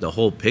the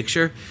whole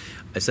picture,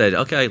 I said,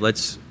 okay,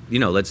 let's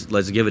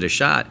give it a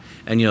shot.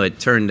 And, it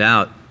turned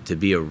out to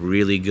be a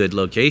really good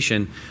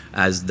location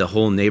as the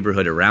whole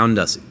neighborhood around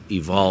us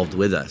evolved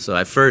with us. So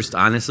at first,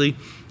 honestly,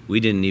 we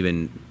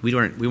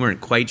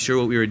weren't quite sure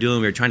what we were doing.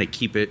 We were trying to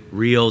keep it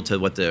real to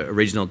what the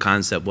original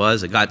concept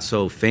was. It got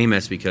so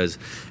famous because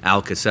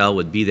Al Cassell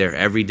would be there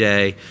every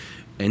day.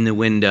 in the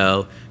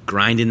window,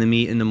 grinding the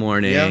meat in the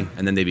morning, Yeah.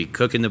 and then they'd be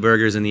cooking the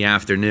burgers in the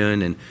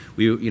afternoon. And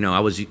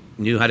I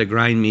knew how to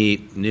grind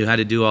meat, knew how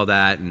to do all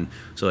that, and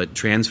so it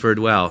transferred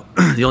well.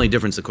 The only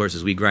difference, of course,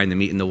 is we grind the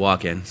meat in the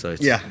walk-in, so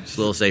it's, Yeah. it's a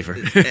little safer.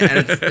 And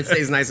it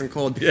stays nice and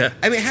cold. Yeah.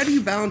 I mean, how do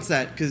you balance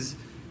that? Because,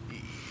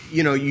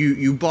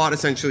 you bought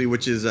essentially,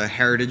 which is a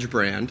heritage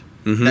brand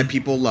that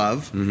people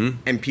love,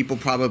 and people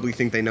probably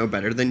think they know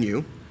better than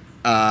you.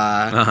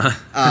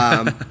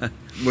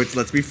 Which,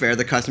 let's be fair,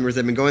 the customers that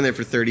have been going there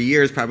for 30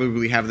 years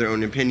probably have their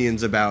own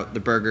opinions about the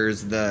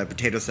burgers, the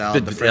potato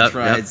salad, the French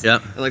fries,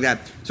 yep. and like that.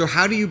 So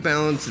how do you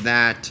balance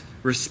that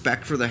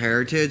respect for the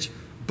heritage,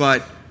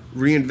 but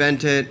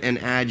reinvent it and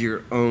add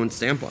your own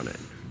stamp on it?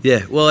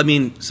 Yeah, well, I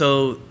mean,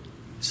 so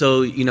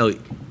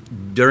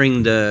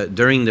during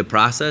the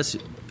process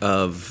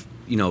of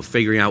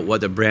figuring out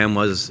what the brand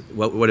was,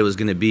 what it was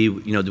going to be,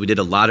 we did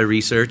a lot of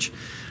research.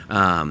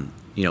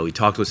 We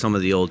talked with some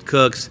of the old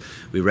cooks.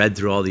 We read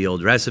through all the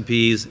old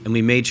recipes, and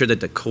we made sure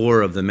that the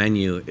core of the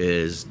menu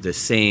is the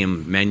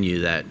same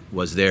menu that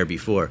was there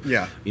before.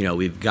 Yeah.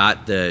 We've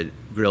got the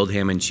grilled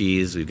ham and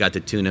cheese. We've got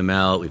the tuna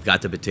melt. We've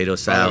got the potato By the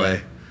salad.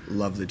 way,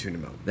 love the tuna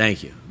melt.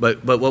 Thank you.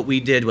 But what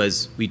we did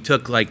was we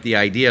took like the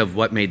idea of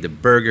what made the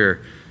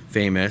burger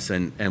famous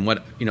and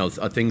what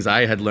things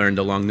I had learned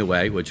along the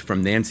way, which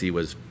from Nancy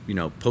was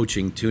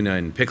poaching tuna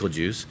in pickle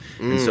juice,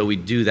 and so we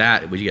do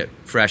that. We get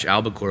fresh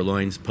albacore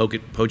loins,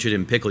 poach it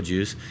in pickle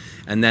juice,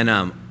 and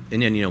then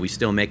we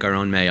still make our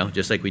own mayo,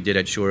 just like we did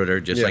at Shorter,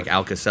 just like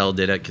Al Cassell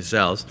did at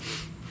Cassell's.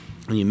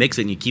 And you mix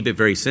it and you keep it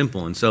very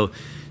simple. And so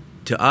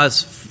to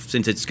us,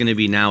 since it's going to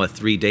be now a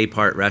 3-day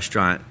part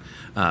restaurant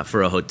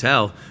for a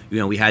hotel,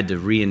 we had to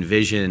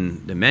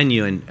re-envision the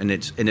menu, and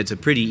it's a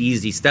pretty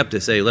easy step to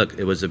say, look,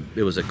 it was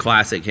a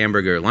classic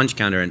hamburger lunch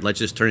counter, and let's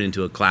just turn it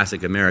into a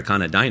classic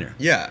Americana diner.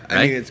 Yeah, I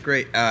Right? mean, it's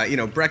great.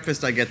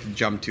 Breakfast I get to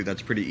jump to.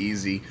 That's pretty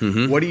easy.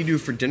 What do you do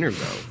for dinner,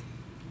 though?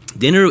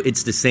 Dinner,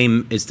 it's the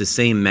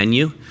same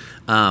menu.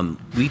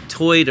 We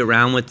toyed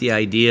around with the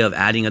idea of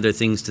adding other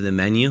things to the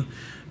menu,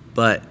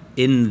 but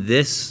in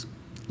this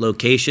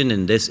location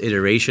and this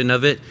iteration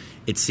of it,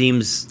 it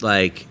seems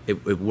like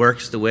it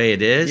works the way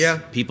it is. Yeah.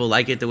 People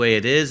like it the way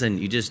it is, and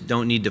you just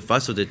don't need to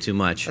fuss with it too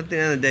much. At the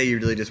end of the day, you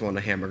really just want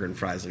a hamburger and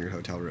fries in your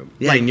hotel room.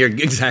 Yeah, and you're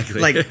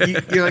exactly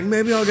You're like,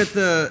 maybe I'll get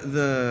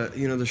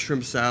the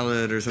shrimp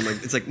salad or something.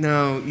 It's like,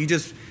 no, you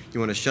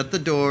want to shut the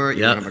door,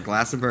 you want to have a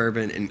glass of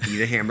bourbon and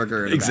eat a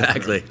hamburger in a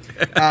exactly.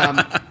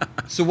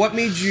 So what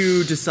made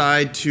you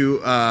decide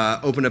to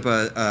open up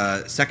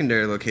a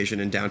secondary location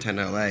in downtown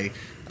LA?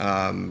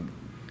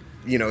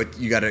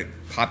 You got a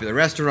popular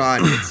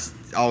restaurant. It's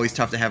always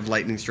tough to have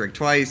lightning strike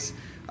twice.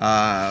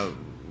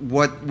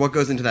 What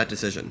goes into that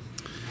decision?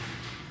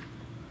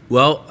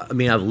 Well, I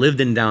mean, I've lived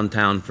in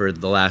downtown for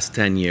the last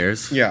 10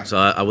 years. Yeah. So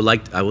I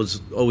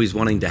was always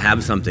wanting to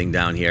have something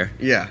down here.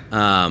 Yeah.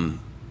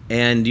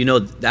 And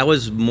that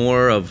was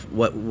more of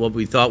what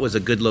we thought was a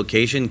good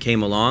location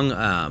came along.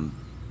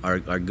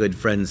 Our good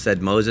friend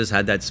Ced Moses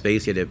had that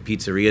space. He had a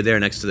pizzeria there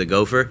next to the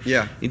Gopher.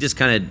 Yeah. He just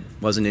kind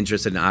of wasn't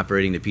interested in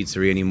operating the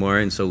pizzeria anymore,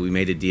 and so we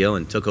made a deal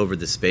and took over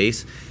the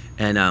space.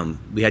 And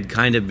we had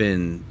kind of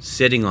been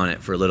sitting on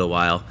it for a little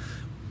while.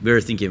 We were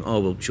thinking,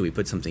 should we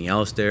put something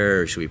else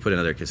there, or should we put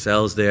another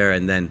Cassell's there?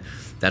 And then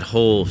that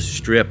whole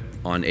strip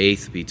on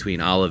 8th between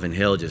Olive and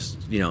Hill just,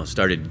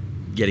 started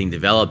getting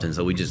developed, and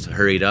so we just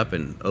hurried up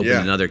and opened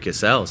another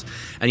Cassell's.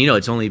 And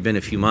it's only been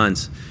a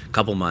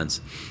couple months,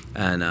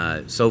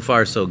 and so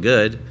far so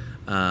good.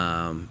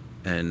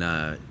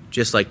 And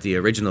just like the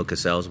original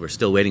Cassell's, we're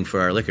still waiting for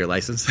our liquor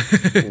license.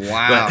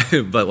 Wow.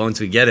 but once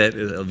we get it,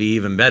 it'll be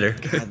even better.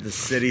 God, the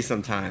city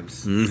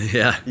sometimes.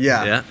 Yeah.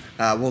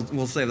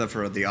 We'll save that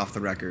for the off the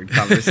record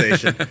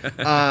conversation.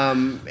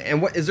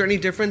 And is there any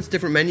difference?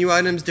 Different menu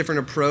items, different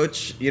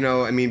approach?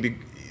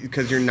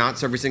 Because you're not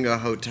servicing a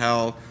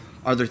hotel.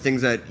 Are there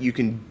things that you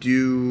can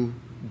do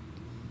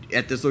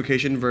at this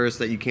location versus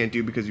that you can't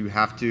do because you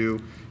have to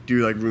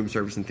do like room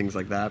service and things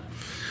like that?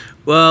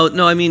 Well,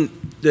 no,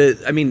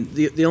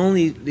 the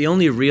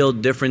only real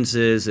difference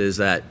is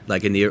that,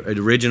 like, in the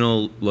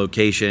original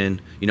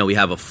location, we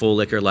have a full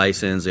liquor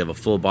license, we have a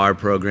full bar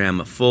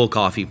program, a full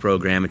coffee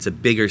program. It's a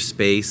bigger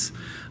space.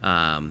 We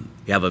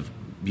have a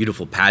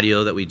beautiful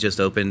patio that we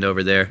just opened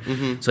over there.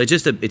 Mm-hmm. So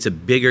it's a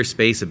bigger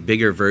space, a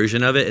bigger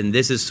version of it, and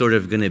this is sort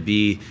of going to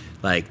be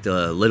like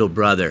the little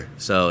brother.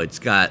 So it's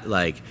got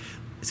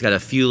a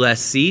few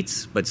less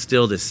seats, but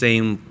still the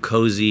same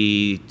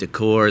cozy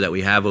decor that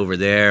we have over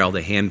there, all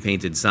the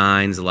hand-painted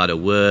signs, a lot of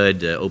wood,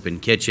 the open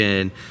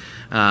kitchen,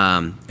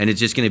 and it's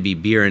just going to be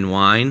beer and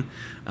wine.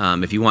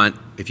 If you want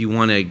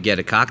to get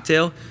a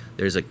cocktail,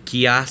 there's a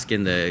kiosk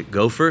in the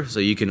Gopher, so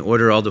you can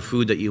order all the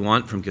food that you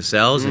want from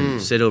Cassell's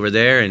and sit over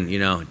there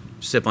and,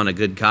 sip on a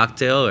good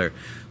cocktail or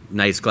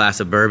nice glass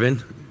of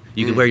bourbon.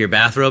 You can wear your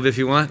bathrobe if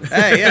you want.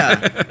 Hey,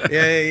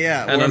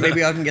 yeah. Or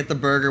maybe I can get the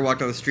burger, walk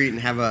down the street, and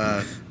have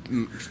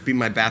be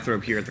my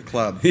bathrobe here at the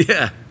club.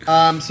 Yeah.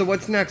 So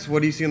what's next?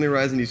 What do you see on the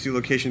horizon? Do you see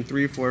location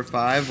 3, 4,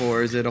 5,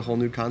 or is it a whole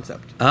new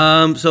concept?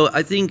 So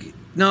I think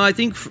No, I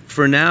think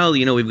for now,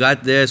 we've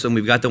got this, and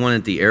we've got the one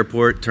at the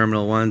airport,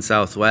 Terminal 1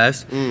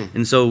 Southwest.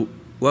 And so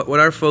what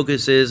our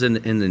focus is in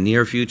the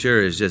near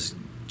future is just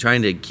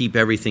trying to keep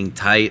everything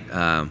tight,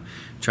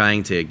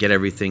 trying to get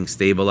everything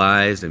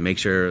stabilized and make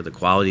sure the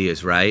quality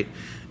is right.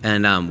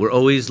 And we're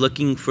always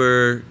looking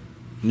for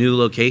new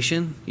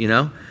location,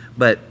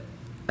 but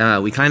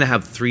we kind of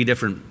have 3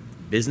 different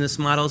business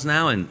models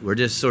now, and we're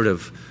just sort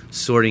of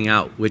sorting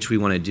out which we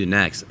want to do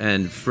next.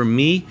 And for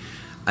me,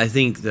 I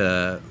think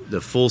the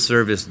full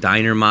service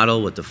diner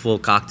model with the full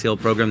cocktail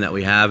program that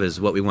we have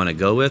is what we want to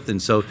go with. And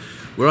so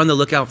we're on the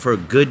lookout for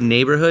good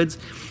neighborhoods.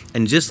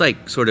 And just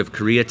like sort of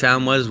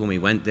Koreatown was when we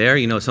went there,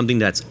 something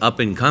that's up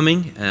and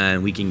coming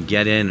and we can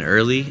get in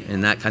early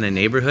in that kind of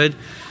neighborhood.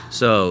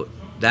 So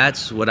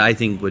that's what I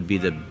think would be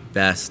the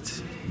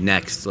best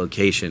next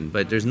location.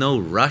 But there's no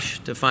rush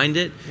to find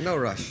it. No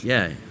rush.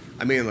 Yeah.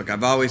 I mean, look,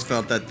 I've always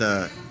felt that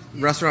the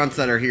restaurants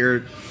that are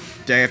here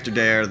day after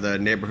day are the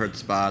neighborhood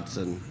spots,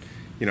 and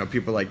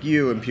people like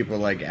you and people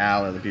like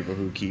Al are the people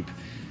who keep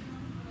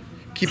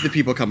the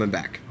people coming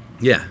back.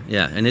 Yeah,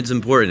 and it's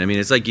important. I mean,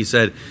 it's like you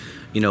said,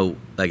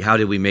 like how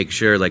did we make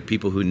sure like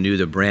people who knew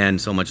the brand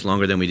so much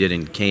longer than we did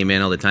and came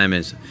in all the time?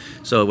 And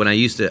so when I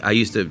used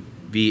to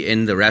be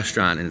in the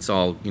restaurant, and it's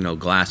all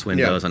glass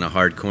windows on a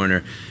hard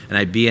corner, and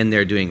I'd be in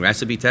there doing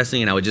recipe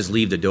testing, and I would just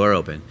leave the door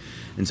open.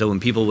 And so when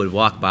people would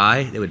walk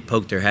by, they would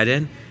poke their head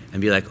in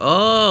and be like,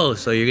 "Oh,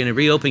 so you're going to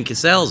reopen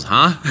Cassell's,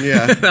 huh?"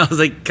 Yeah. And I was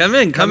like, "Come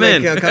in. Come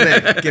in.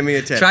 Give me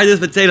a tip. Try this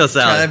potato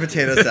salad." Try that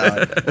potato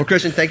salad. Well,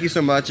 Christian, thank you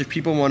so much. If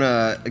people want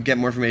to get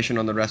more information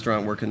on the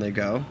restaurant, where can they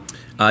go?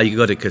 You can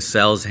go to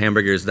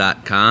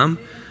CassellsHamburgers.com.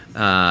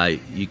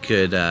 You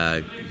could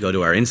go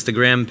to our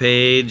Instagram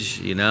page,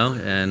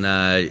 and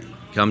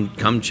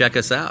come check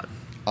us out.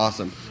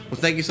 Awesome. Well,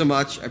 thank you so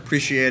much. I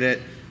appreciate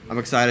it. I'm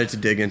excited to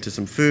dig into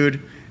some food.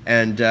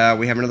 And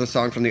we have another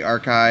song from the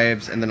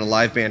archives and then a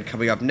live band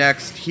coming up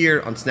next here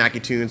on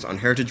Snacky Tunes on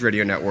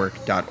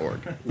heritageradionetwork.org.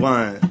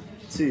 1,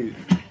 2,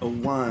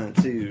 1,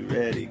 2,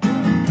 ready, go.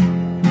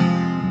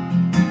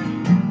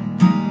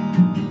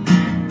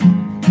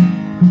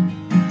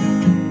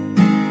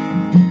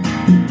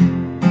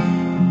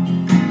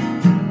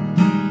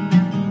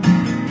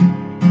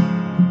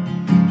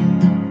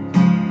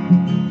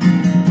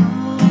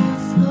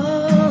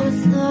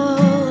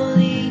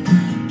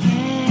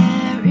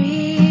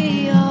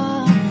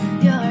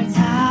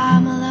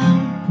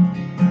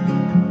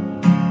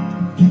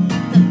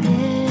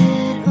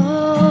 Middle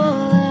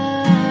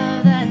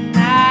of the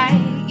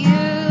night,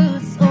 you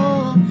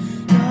stole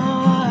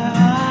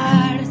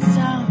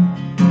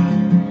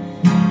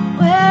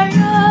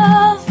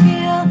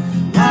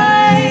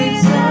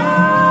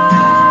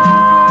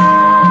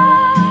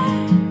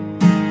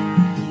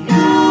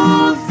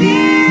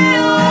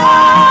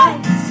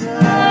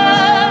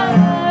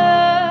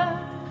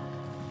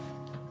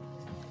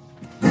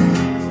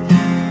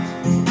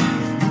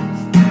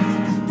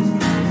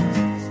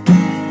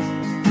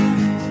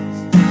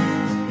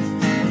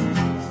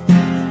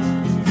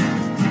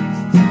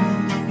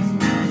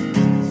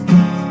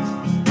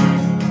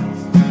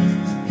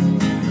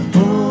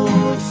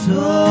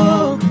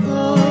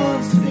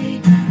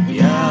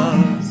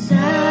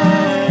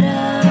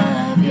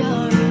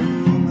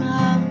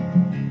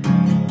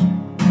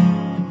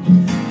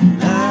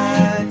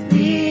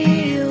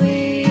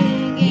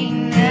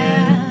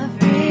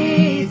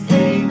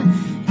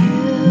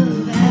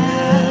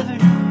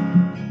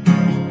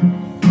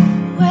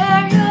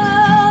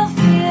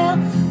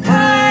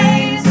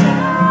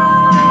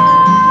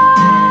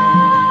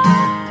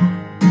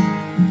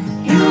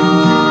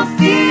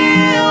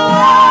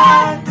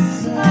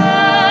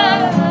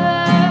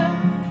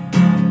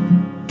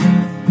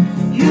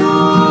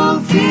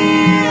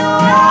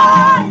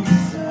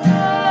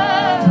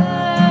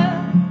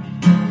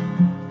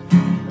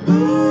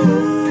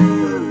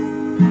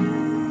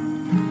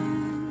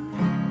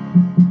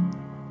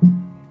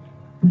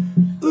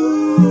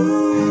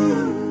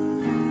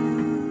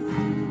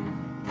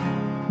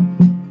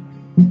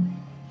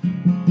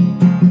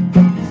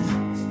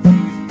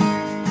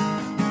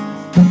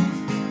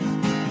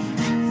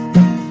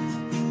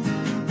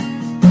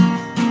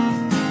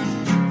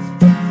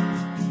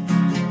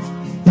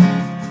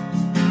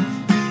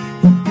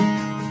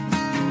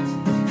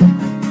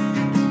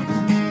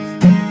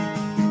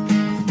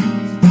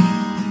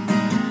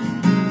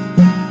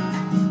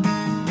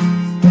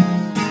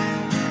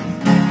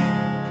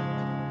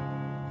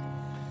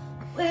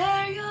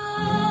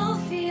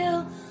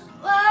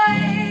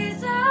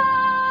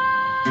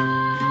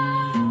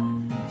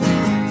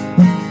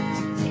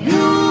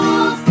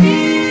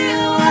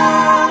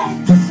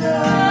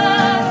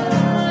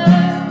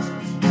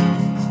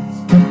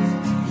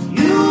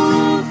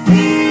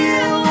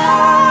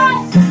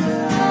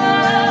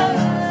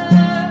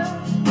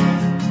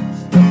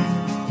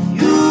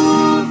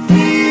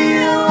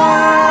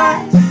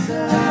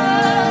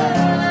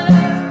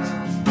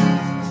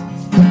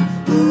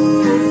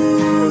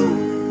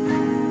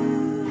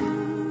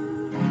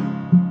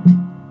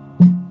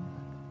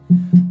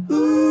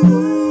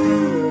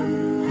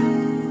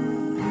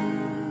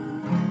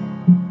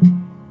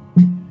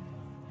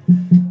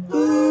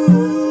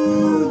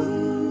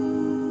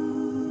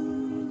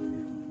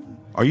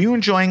Are you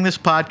enjoying this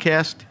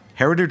podcast?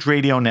 Heritage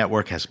Radio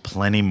Network has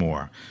plenty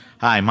more.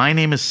 Hi, my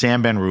name is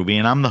Sam Ben-Ruby,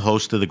 and I'm the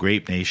host of The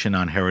Grape Nation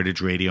on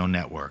Heritage Radio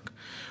Network.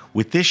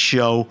 With this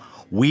show,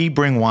 we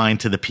bring wine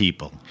to the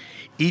people.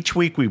 Each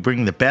week, we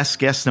bring the best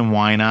guests in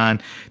wine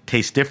on,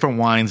 taste different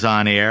wines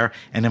on air,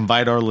 and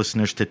invite our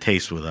listeners to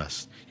taste with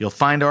us. You'll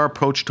find our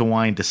approach to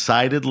wine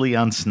decidedly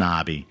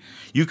unsnobby.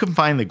 You can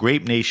find The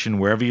Grape Nation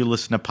wherever you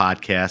listen to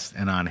podcasts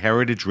and on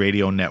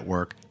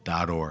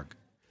heritageradionetwork.org.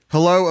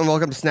 Hello and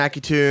welcome to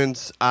Snacky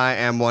Tunes. I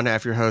am one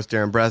half your host,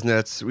 Darren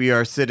Bresnitz. We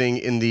are sitting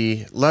in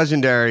the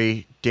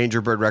legendary Danger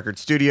Bird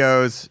Records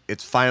studios.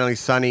 It's finally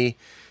sunny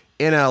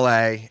in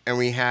LA, and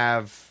we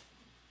have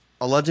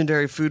a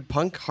legendary food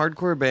punk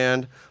hardcore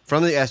band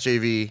from the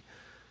SJV,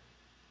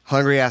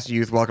 Hungry Ass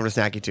Youth. Welcome to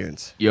Snacky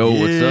Tunes. Yo,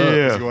 what's up?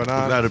 What's going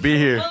on? Glad to be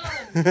here.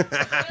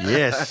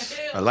 Yes.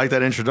 I like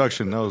that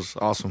introduction. That was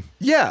awesome.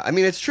 Yeah, I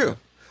mean, it's true.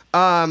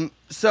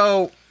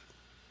 So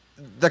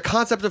the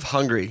concept of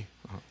hungry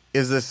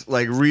is this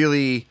like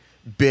really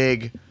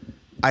big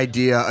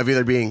idea of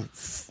either being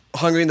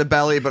hungry in the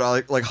belly,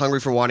 but like hungry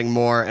for wanting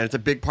more. And it's a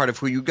big part of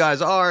who you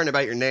guys are and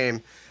about your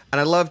name.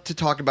 And I'd love to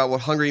talk about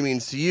what hungry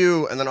means to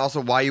you, and then also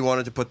why you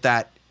wanted to put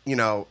that,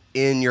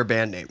 in your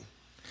band name.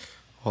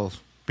 Well,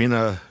 you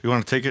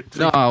want to take it?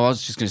 No, I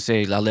was just going to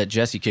say, I'll let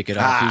Jesse kick it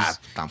off.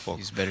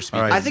 He's better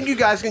speaking. Right. I think you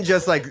guys can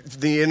just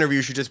the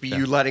interview should just be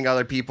you letting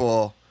other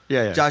people.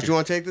 Yeah. Josh, you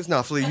want to take this?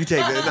 No, Flea, you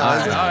take this.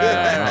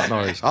 No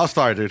worries. I'll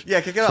start, dude.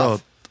 Yeah, kick it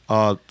off.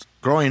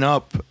 Growing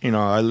up,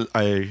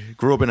 I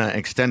grew up in an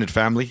extended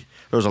family.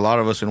 There was a lot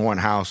of us in one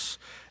house,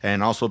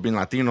 and also being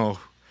Latino,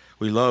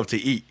 we love to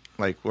eat.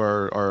 I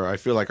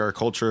feel like our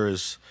culture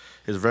is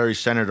very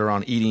centered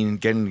around eating,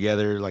 getting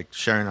together, like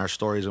sharing our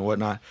stories and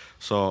whatnot.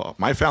 So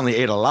my family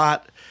ate a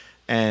lot,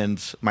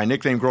 and my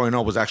nickname growing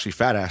up was actually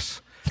Fat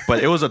Ass.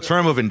 But it was a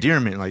term of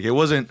endearment. Like, it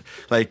wasn't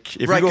like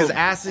if right, you go, because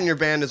ass in your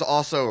band is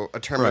also a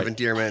term of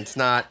endearment. It's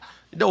not.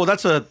 No,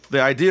 that's the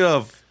idea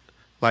of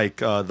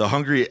the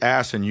hungry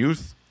ass and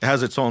youth. It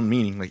has its own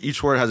meaning. Like,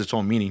 each word has its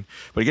own meaning.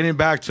 But getting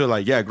back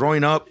to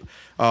growing up,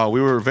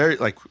 we were very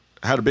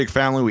had a big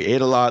family. We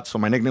ate a lot, so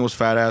my nickname was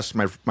Fat Ass.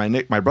 My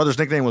brother's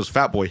nickname was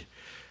Fat Boy.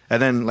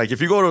 And then,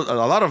 if you go to a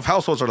lot of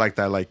households are like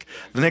that. Like,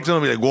 the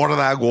nickname will be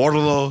Gorda,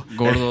 Gordo,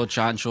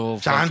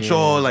 Chancho,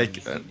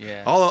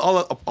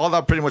 Chancho. All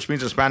that pretty much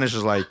means in Spanish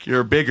is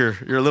you're bigger,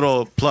 you're a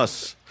little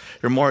plus,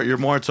 you're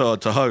more to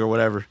hug or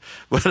whatever.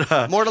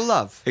 But more to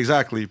love.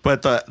 Exactly.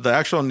 But the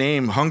actual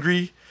name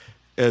Hungry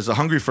is a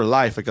hungry for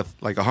life,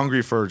 like a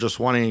hungry for just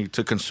wanting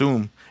to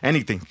consume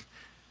anything.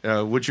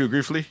 Would you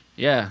agree, Flea?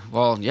 Yeah.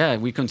 Well, yeah.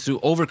 We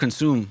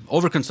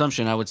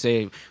overconsumption. I would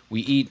say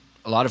we eat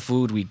a lot of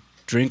food. We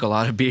drink a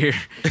lot of beer.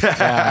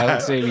 I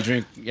would say we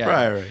drink. Yeah.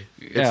 Right.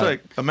 Yeah. It's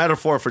like a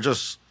metaphor for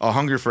just a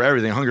hunger for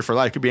everything. Hunger for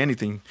life could be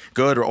anything,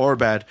 good or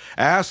bad.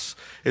 Ass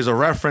is a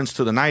reference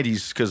to the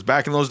 90s, because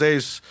back in those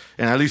days,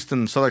 and at least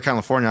in Southern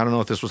California, I don't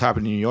know if this was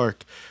happening in New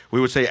York, we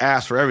would say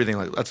ass for everything.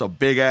 Like, that's a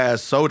big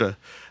ass soda.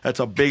 That's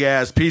a big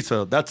ass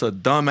pizza. That's a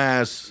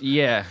dumbass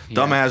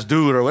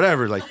dude or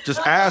whatever. Like, just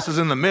ass is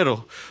in the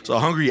middle. So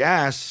hungry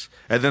ass.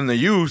 And then the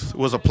youth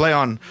was a play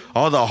on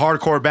all the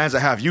hardcore bands that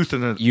have youth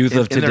in their name. Youth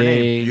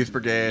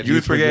Brigade.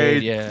 Youth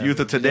Brigade, yeah. Youth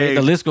of Today.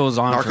 The list goes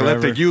on.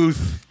 Narcoleptic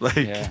Youth.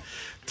 Reagan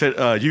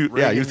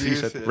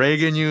Youth.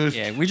 Reagan Youth.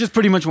 Yeah, we just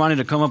pretty much wanted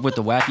to come up with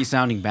a wacky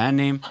sounding band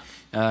name.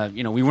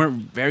 We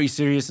weren't very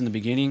serious in the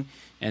beginning.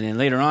 And then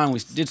later on, we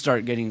did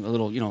start getting a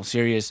little,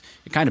 serious.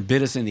 It kind of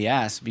bit us in the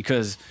ass,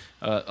 because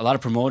a lot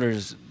of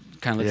promoters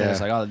kind of looked at us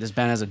like, oh, this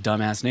band has a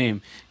dumbass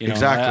name.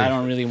 Exactly. I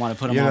don't really want to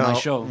put them on my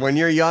show. When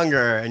you're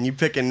younger and you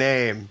pick a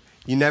name,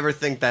 you never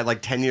think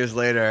that 10 years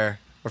later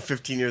or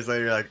 15 years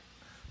later, you're like,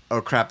 oh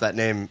crap, that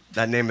name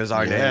is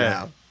our name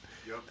now.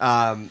 Yep.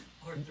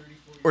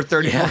 Or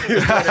 34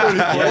 years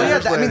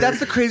later. I mean, that's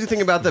the crazy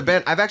thing about the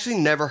band. I've actually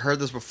never heard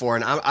this before,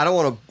 and I don't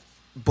want to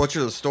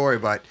butcher the story,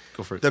 but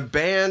go for it. The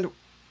band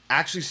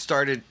actually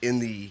started in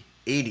the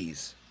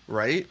 80s,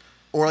 right?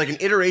 Or an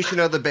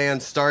iteration of the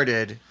band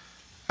started.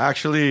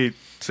 Actually,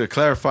 to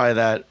clarify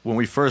that, when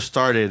we first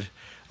started,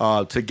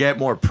 to get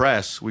more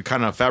press, we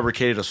kind of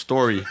fabricated a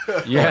story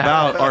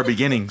about our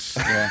beginnings.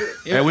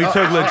 Yeah. And we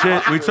took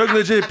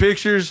legit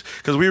pictures,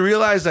 because we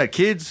realized that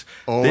kids,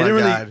 they didn't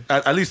really,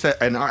 at least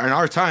in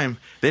our time,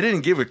 they didn't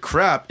give a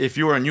crap if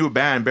you were a new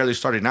band barely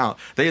starting out.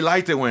 They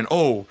liked it when,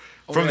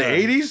 from the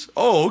 80s?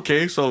 Oh,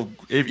 okay. So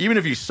even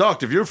if you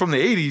sucked, if you're from the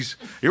 80s,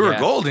 you were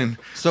golden.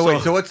 So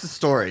wait, so what's the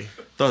story?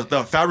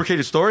 The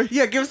fabricated story?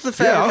 Yeah, give us the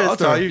fabricated story. I'll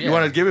tell you. You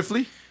want to give it,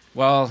 Flea?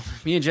 Well,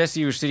 me and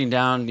Jesse were sitting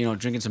down,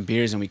 drinking some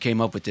beers, and we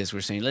came up with this.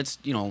 We're saying, let's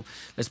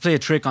play a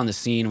trick on the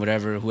scene,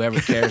 whoever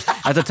cares.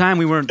 At the time,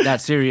 we weren't that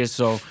serious,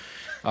 so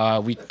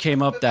we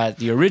came up that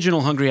the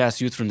original Hungry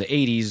Ass Youth from the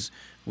 80s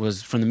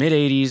was from the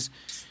mid-80s.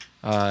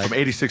 From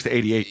 86 to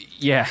 88.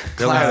 Yeah.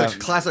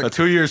 Classic. A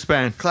 2-year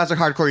span. Classic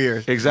hardcore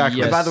years.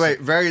 Exactly. Yes. By the way,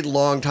 very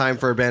long time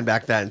for a band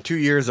back then. 2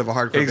 years of a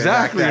hardcore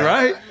exactly, band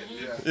back then. Right?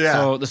 Yeah.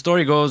 So the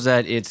story goes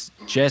that it's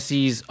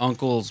Jesse's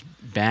uncle's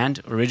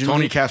band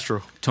originally.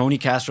 Tony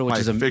Castro, which My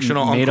is a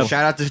fictional made uncle. up.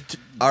 Shout out to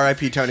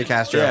R.I.P. Tony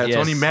Castro. Yeah, Yes.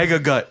 Tony Mega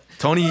Gut.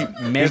 Tony, his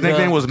Mega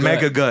nickname was Gut.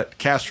 Mega Gut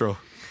Castro.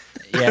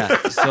 Yeah.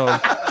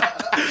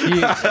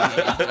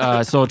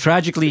 So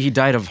tragically, he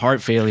died of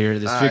heart failure.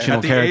 This fictional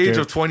At the character. age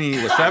of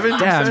 27.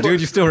 Damn, dude,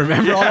 you still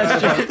remember all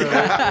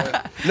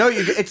that shit? No,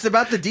 it's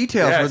about the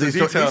details. Yeah, for it's the these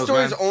stories. details, These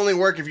stories man. only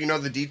work if you know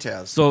the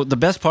details. So the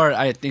best part,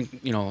 I think,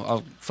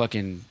 I'll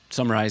fucking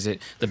summarize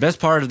it. The best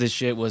part of this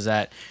shit was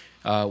that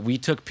we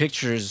took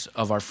pictures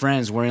of our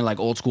friends wearing like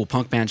old school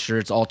punk band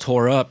shirts, all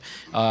tore up,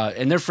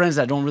 and they're friends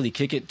that don't really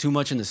kick it too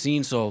much in the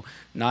scene, so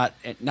not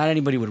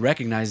anybody would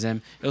recognize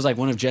them. It was like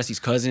one of Jesse's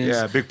cousins.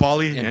 Yeah, Big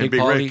Paulie and Big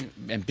Paulie Rick.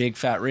 and Big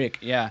Fat Rick.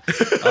 Yeah.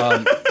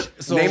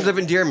 So, Names of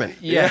endearment.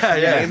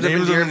 Yeah.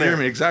 Names of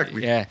endearment,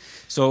 exactly. Yeah.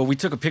 So we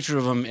took a picture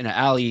of him in an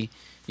alley,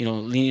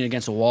 leaning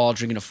against a wall,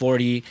 drinking a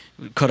 40,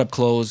 cut up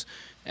clothes,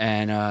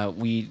 and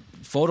we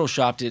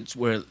photoshopped it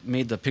where it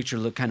made the picture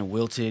look kind of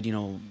wilted,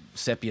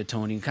 sepia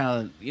toning,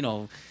 kind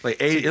of, Like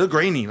it looked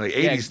grainy, like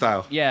 80s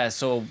style. Yeah.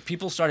 So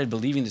people started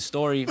believing the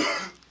story.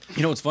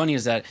 What's funny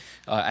is that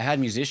I had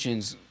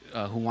musicians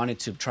who wanted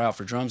to try out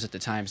for drums at the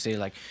time say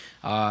like,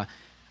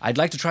 I'd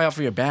like to try out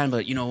for your band,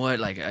 but you know what?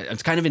 Like,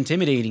 it's kind of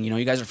intimidating.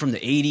 You guys are from the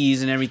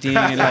 '80s and everything.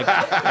 And like,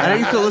 I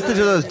used to listen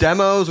to those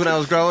demos when I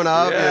was growing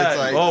up. And it's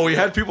like, we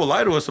had people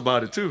lie to us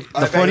about it too.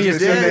 the funniest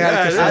thing.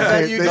 I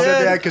bet you They said they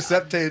did. had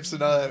cassette tapes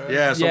and all that. Right?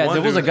 Yeah, so Yeah, one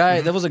there was a dude-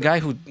 guy. There was a guy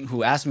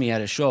who asked me at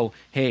a show,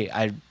 "Hey,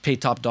 I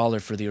paid top dollar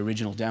for the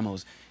original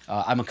demos.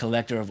 I'm a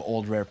collector of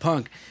old rare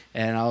punk,"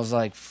 and I was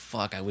like,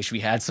 "Fuck, I wish we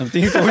had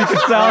something so we could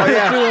sell it to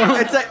him."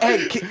 It's like,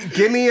 hey,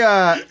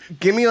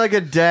 give me like a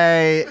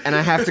day, and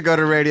I have to go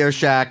to Radio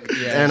Shack,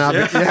 and I'll be,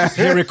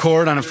 Hit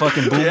record on a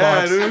fucking boombox.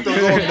 Yeah, dude.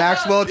 Those old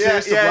Maxwell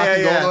tapes, the black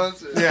and gold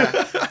ones.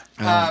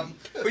 yeah.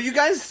 But you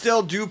guys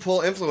still do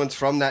pull influence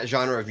from that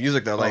genre of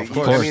music, though. Like, of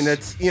course. I mean,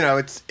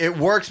 it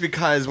works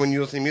because when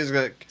you listen to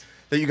music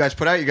that you guys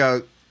put out, you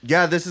go,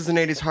 yeah, this is an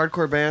 80s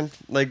hardcore band.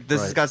 Like,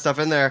 this has got stuff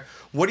in there.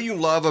 What do you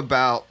love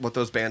about what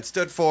those bands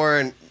stood for?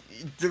 And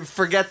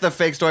forget the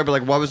fake story, but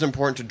like, what was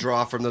important to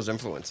draw from those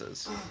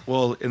influences?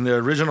 Well, in the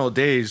original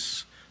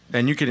days,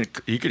 and you can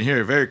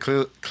hear it very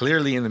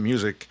clearly in the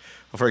music.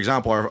 For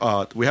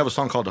example, we have a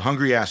song called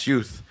 "Hungry Ass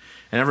Youth,"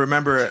 and I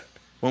remember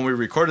when we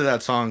recorded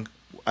that song.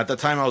 At the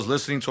time, I was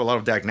listening to a lot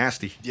of Dag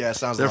Nasty. Yeah, it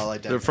sounds a lot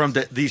like Dag They're from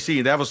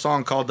DC. They have a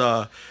song called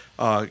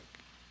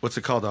what's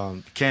it called?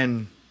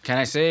 Can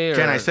I say?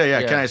 Can I say?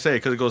 Yeah, Can I say?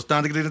 Because it goes.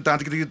 That's That's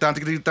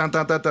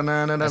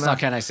not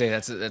Can I Say.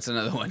 That's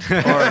another one.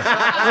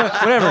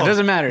 Whatever. It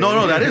doesn't matter.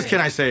 No, that is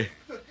Can I Say.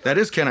 That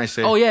is Can I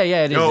Say. Oh yeah,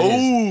 it is. Yo, it is.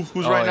 ooh,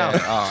 who's right yeah.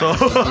 now?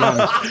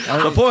 Oh.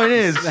 So the point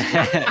is,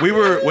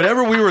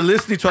 whatever we were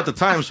listening to at the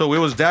time. So it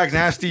was Dag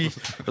Nasty,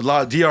 a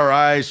lot of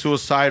DRI,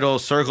 Suicidal,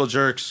 Circle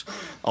Jerks.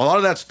 A lot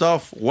of that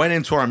stuff went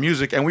into our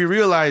music, and we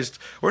realized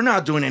we're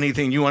not doing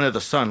anything new under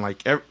the sun.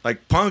 Like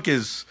punk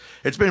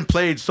it's been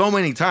played so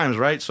many times,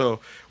 right? So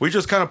we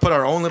just kind of put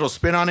our own little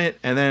spin on it,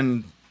 and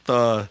then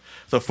the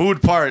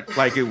food part,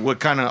 like it what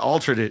kind of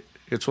altered it.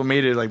 It's what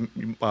made it like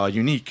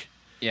unique.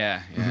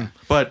 Yeah.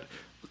 But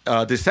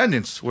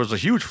Descendants was a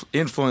huge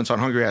influence on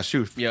Hungry Ass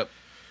Youth. Yep.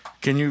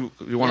 Can you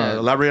want to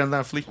elaborate on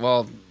that, Flea?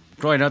 Well,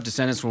 growing up,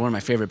 Descendants were one of my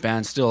favorite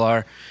bands. Still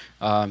are.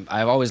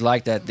 I've always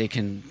liked that they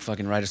can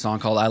fucking write a song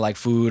called "I Like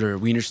Food" or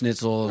 "Wiener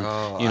Schnitzel."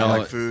 I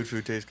like food.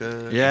 Food tastes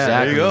good. Yeah,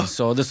 exactly. there you go.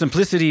 So the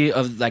simplicity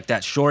of like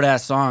that short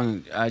ass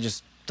song, I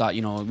just thought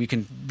we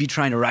can be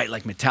trying to write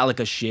like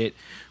Metallica shit,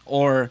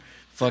 or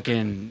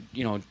fucking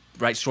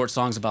write short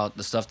songs about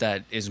the stuff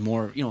that is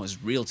more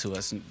is real to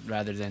us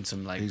rather than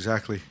some like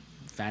Exactly.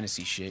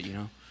 fantasy shit.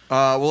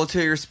 Well, let's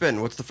hear your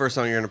spin. What's the first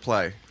song you're gonna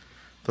play?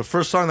 The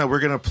first song that we're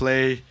gonna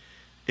play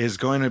is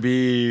going to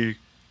be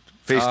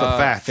 "Face the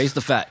Fat." Face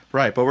the Fat.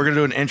 Right, but we're gonna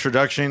do an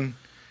introduction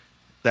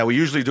that we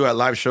usually do at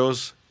live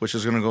shows, which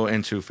is gonna go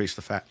into "Face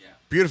the Fat." Yeah.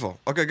 Beautiful.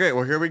 Okay, great.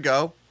 Well, here we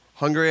go.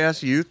 Hungry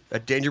Ass Youth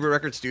at Danger Boot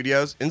Record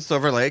Studios in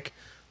Silver Lake,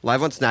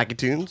 live on Snacky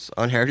Tunes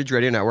on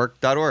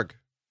heritageradionetwork.org.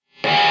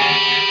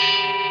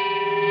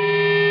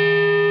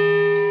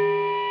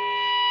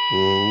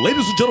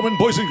 Ladies and gentlemen,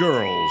 boys and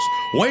girls,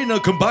 weighing a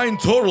combined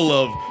total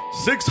of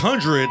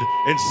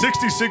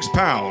 666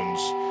 pounds,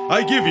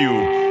 I give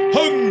you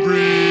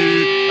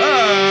Hungry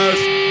Ass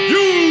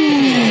Youth!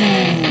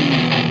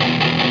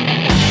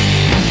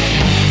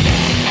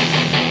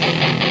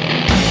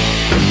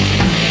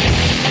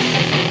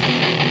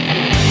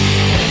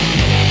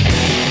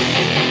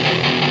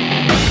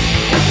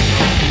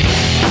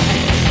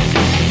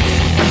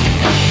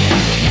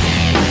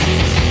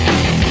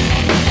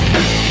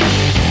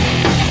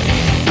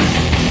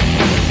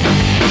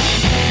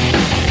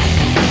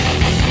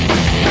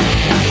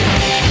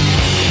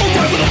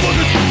 Alright,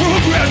 motherfuckers, we're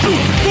Hungry Ass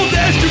Youth from the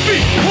SUV.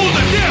 Hold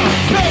it down,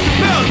 pound to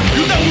pound.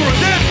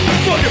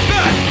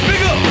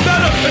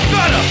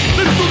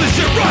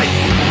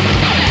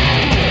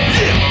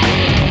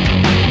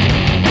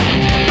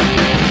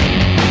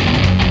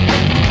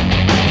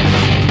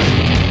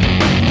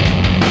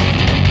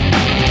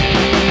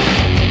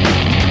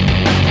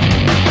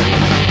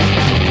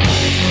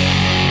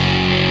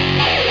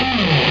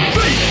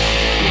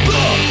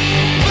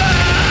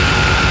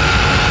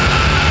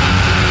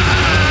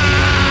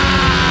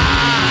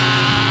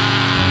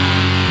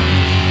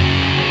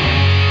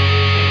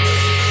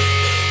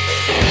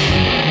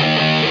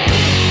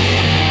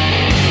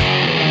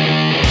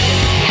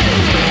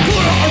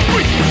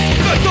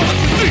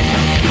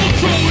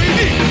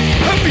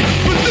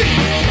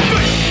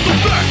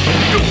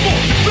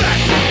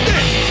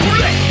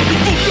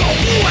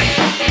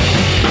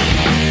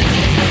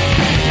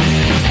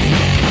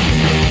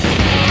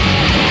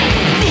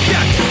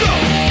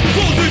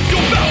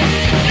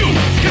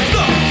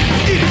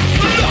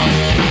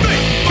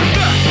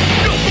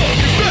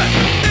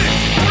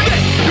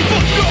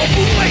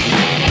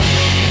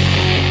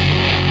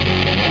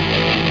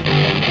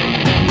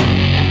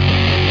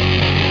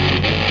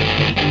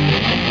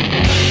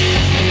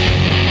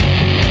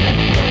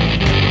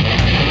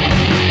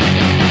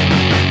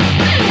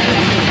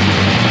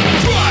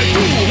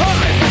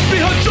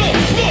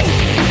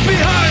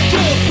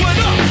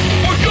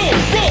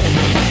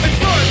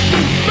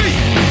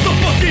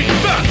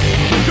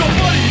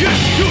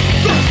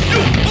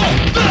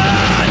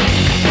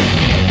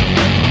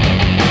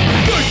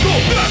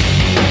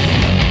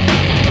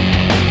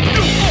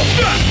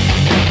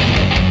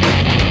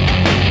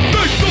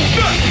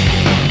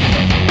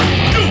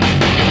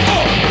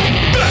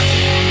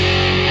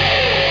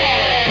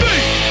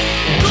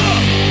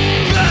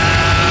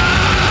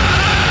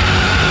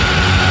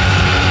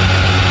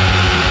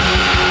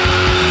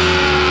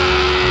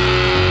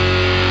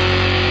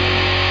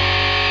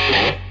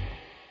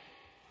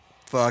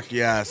 Fuck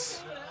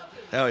yes.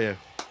 Hell yeah.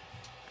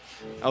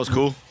 That was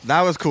cool.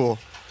 That was cool.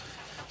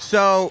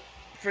 So,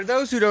 for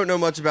those who don't know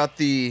much about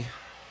the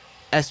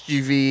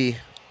SGV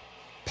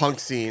punk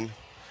scene,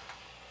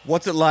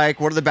 what's it like?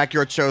 What are the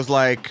backyard shows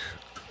like?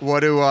 What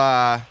do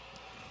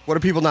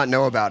people not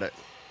know about it?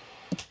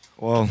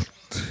 Well,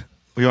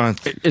 we want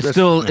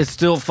It's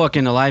still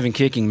fucking alive and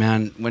kicking,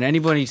 man. When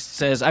anybody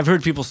says, I've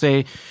heard people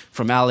say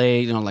from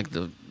LA,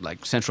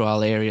 like central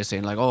LA area,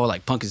 saying like, oh,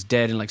 like punk is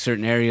dead in like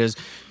certain areas,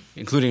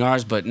 including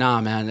ours. But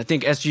nah, man. I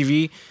think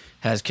SGV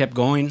has kept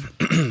going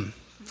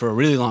for a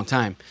really long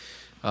time.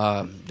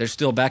 There's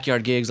still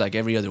backyard gigs like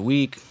every other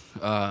week.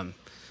 A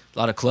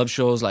lot of club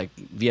shows like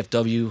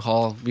VFW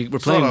Hall. We're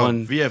playing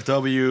one.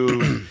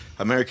 VFW,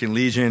 American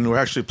Legion. We're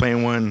actually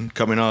playing one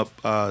coming up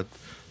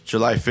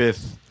July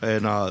 5th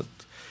in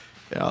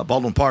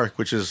Baldwin Park,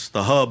 which is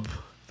the hub.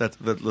 That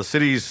the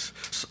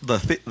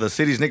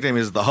city's nickname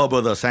is the hub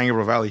of the San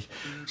Gabriel Valley.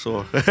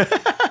 So,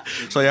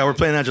 so yeah, we're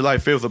playing that July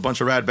 5th with a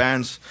bunch of rad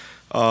bands.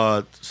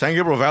 San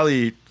Gabriel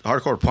Valley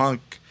hardcore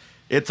punk,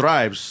 it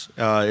thrives.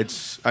 I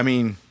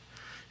don't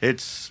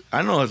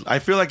know. I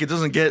feel like it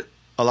doesn't get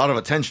a lot of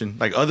attention.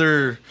 Like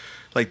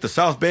the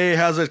South Bay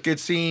has a good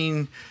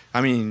scene.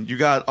 I mean, you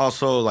got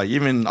also like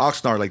even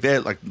Oxnard, like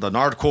that, like the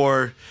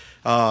Nardcore.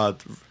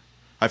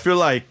 I feel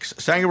like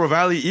San Gabriel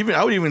Valley,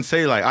 I would even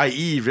say like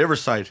IE,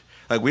 Riverside.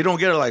 Like we don't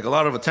get like a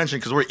lot of attention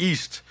because we're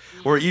east.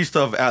 We're east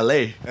of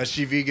LA.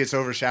 SGV gets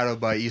overshadowed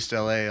by East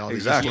LA, all these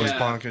Exactly. East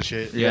Coast punk and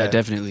shit. Yeah,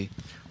 definitely.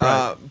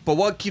 But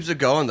what keeps it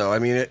going though? I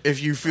mean,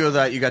 if you feel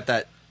that you got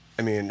that,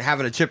 I mean,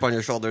 having a chip on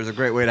your shoulder is a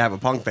great way to have a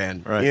punk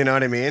band. Right. You know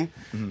what I mean?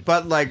 Mm-hmm.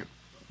 But like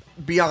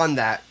beyond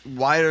that,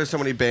 why are there so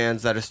many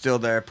bands that are still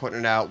there putting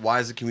it out? Why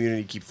does the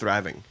community keep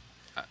thriving?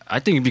 I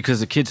think because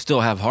the kids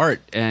still have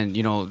heart, and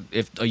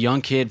if a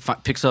young kid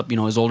picks up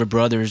his older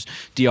brother's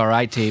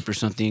DRI tape or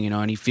something,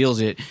 and he feels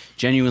it,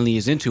 genuinely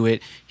is into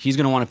it, he's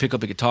gonna want to pick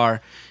up a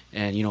guitar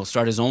and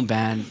start his own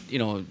band.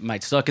 It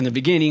might suck in the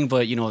beginning,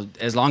 but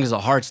as long as the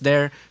heart's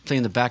there,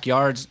 playing the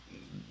backyards,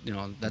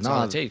 that's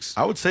all it takes.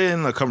 I would say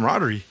in the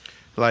camaraderie.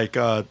 Like,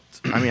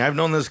 I've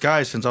known this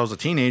guy since I was a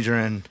teenager,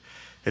 and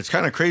it's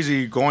kind of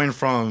crazy going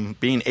from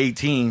being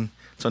 18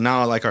 to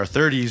now like our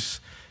 30s.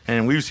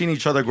 And we've seen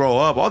each other grow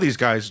up. All these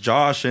guys,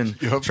 Josh and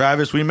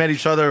Travis, we met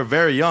each other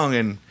very young,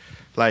 and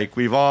like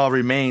we've all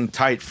remained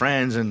tight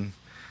friends. And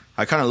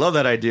I kind of love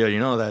that idea,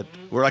 that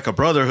we're like a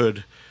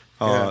brotherhood.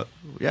 Yeah.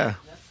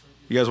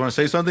 You guys want to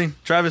say something,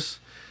 Travis?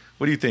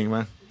 What do you think,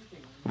 man?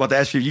 About the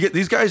SGV?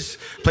 These guys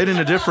played in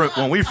a different.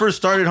 When we first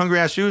started Hungry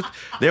Ass Youth,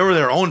 they were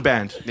their own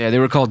band. Yeah, they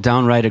were called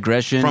Downright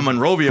Aggression from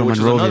Monrovia, which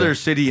is another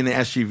city in the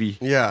SGV.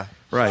 Yeah.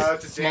 Right. Shout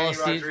out to Danny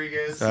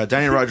Rodriguez.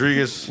 Danny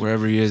Rodriguez.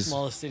 Wherever he is.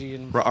 Smallest city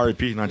in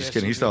R.I.P. Not just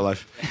kidding. He's still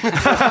alive.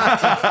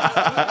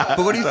 But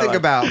what do you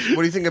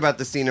think about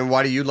the scene, and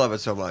why do you love it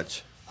so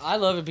much? I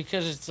love it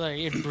because it's like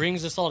it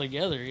brings us all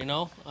together,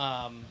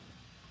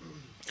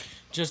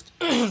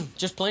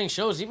 just playing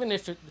shows, even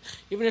if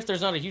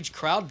there's not a huge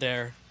crowd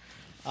there.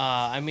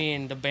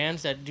 The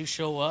bands that do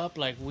show up,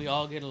 like we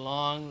all get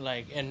along,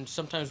 and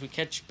sometimes we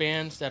catch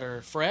bands that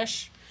are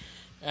fresh,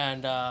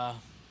 and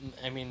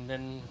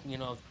then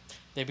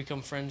they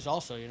become friends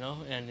also,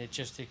 and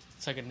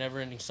it's like a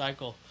never-ending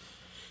cycle.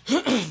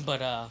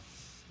 But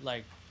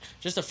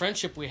just the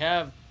friendship we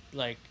have,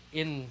 like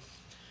in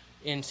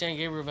San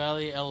Gabriel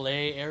Valley,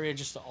 LA area,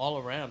 just all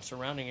around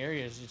surrounding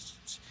areas,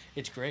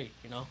 it's great,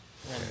 And,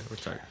 we're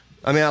tight.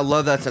 I mean, I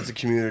love that sense of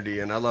community,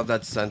 and I love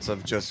that sense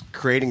of just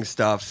creating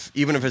stuff,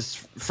 even if it's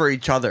for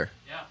each other.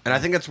 Yeah. And I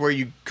think that's where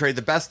you create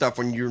the best stuff,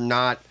 when you're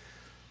not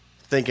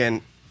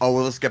thinking, oh,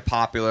 will this get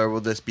popular?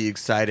 Will this be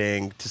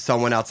exciting to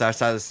someone else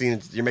outside the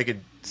scene? You're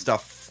making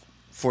stuff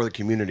for the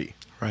community.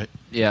 Right.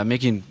 Yeah,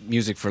 making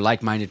music for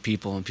like-minded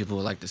people and people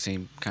who like the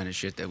same kind of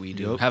shit that we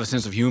do. Yep. Have a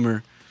sense of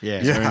humor. Yeah.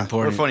 It's very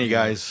important. We're funny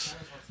guys.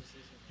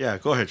 Yeah,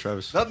 go ahead,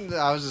 Travis. Nothing.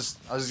 I was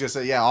just gonna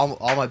say, yeah.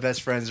 All my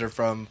best friends are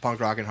from punk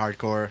rock and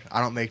hardcore.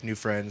 I don't make new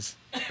friends.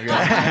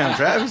 Damn,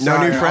 Travis.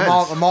 No new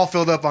friends. I'm all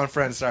filled up on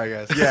friends. Sorry,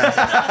 guys. Yeah.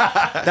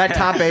 That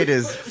top 8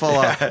 is full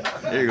up.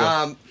 There you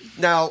go.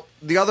 Now,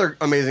 the other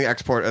amazing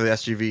export of the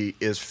SGV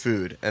is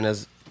food. And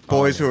as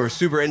boys who are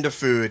super into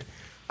food,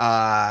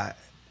 what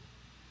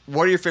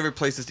are your favorite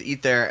places to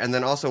eat there? And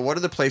then also, what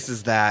are the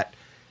places that,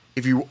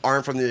 if you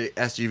aren't from the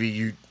SGV,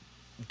 you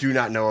do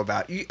not know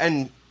about?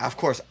 And, of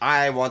course,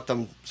 I want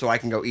them so I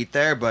can go eat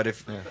there. But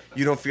if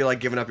you don't feel like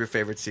giving up your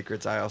favorite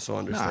secrets, I also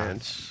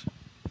understand.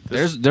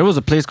 There was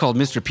a place called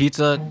Mr.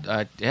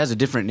 Pizza. It has a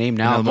different name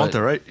now. In El Monte,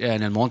 right? Yeah,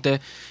 in El Monte.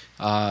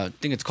 I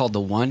think it's called The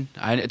One.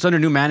 It's under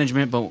new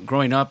management, but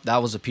growing up,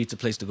 that was a pizza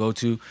place to go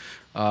to.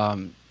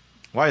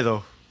 Why,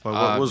 though?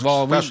 What was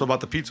special about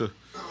the pizza?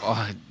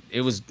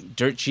 It was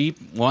dirt cheap,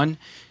 one.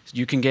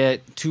 You can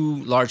get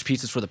 2 large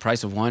pizzas for the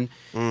price of one,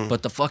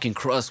 but the fucking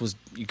crust was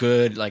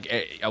good. Like,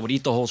 I would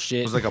eat the whole shit.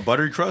 It was like a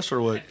buttery crust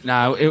or what?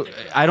 Nah,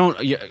 I don't.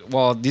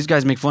 Well, these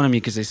guys make fun of me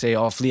because they say,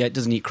 "Oh, Flea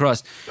doesn't eat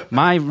crust."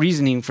 My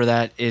reasoning for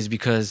that is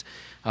because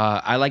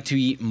I like to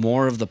eat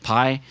more of the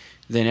pie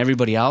than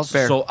everybody else.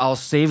 Fair. So I'll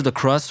save the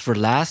crust for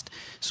last.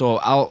 So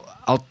I'll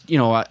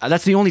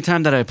that's the only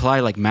time that I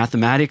apply like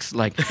mathematics.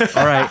 Like,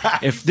 all right,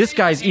 if this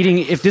guy's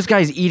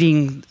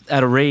eating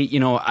at a rate,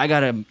 I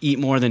gotta eat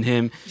more than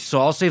him. So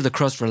I'll save the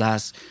crust for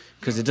last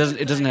because it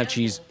doesn't have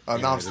cheese.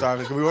 Now I'm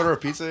starving. Can we order a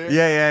pizza here?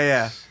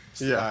 Yeah.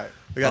 All right.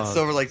 We got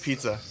Silver Lake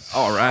Pizza.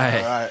 All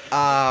right.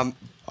 All right.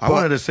 I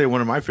wanted to say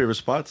one of my favorite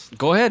spots.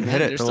 Go ahead, man.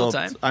 Hit it. There's still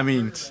time. I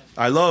mean,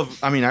 I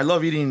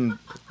love eating.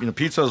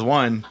 Pizza is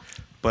one,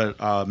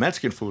 but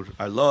Mexican food.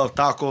 I love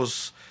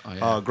tacos. Oh,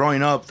 yeah.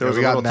 Growing up, there was a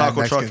we got little mad taco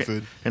Mexican truck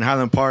food. in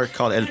Highland Park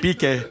called El Pique.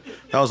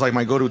 That was like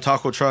my go-to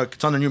taco truck.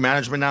 It's under new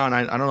management now, and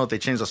I don't know if they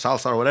changed the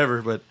salsa or whatever,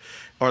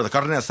 or the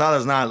carne asada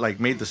is not like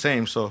made the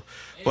same. So,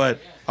 but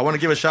I want to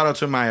give a shout out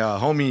to my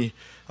homie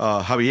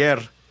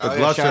Javier,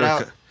 the shout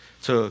out. Glusser,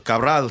 to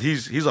Cabral.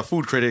 He's a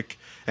food critic,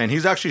 and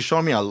he's actually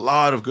shown me a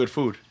lot of good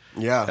food.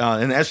 Yeah.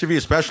 In the SUV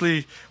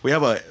especially, we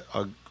have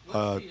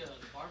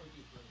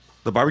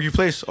the barbecue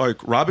place, or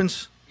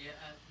Robin's. Yeah,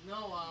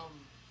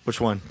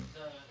 Which one?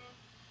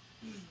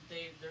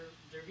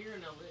 they're here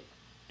in LA.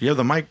 Do you have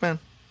the mic, man?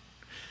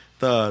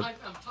 I'm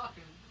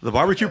talking. The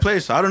barbecue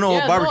place. I don't know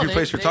what Yeah, barbecue no,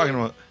 place you're talking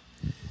about.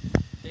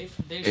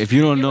 If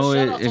you don't know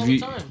it, if you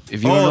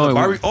don't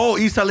know it,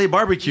 East LA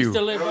Barbecue. East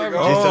LA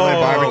Barbecue. East LA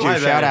Barbecue. my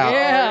Shout bad. out.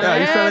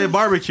 Yeah, East LA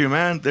Barbecue,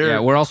 man. yeah,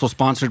 we're also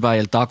sponsored by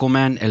El Taco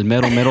Man, El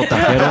Mero Mero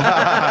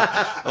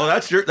Taquero. Oh,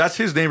 that's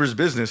his neighbor's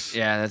business.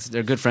 Yeah,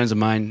 they're good friends of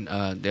mine.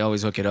 They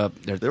always hook it up.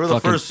 They were the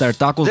first. Their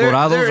tacos There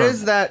dorados.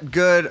 is that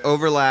good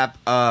overlap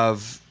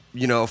of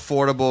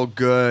affordable,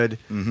 good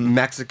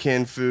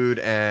Mexican food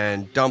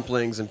and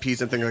dumplings and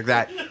pizza and things like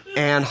that,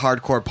 and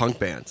hardcore punk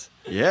bands.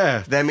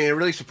 Yeah. I mean, it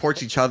really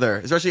supports each other.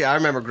 Especially, I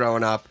remember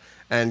growing up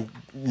and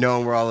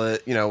knowing where all the,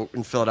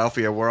 in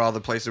Philadelphia, where all the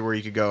places where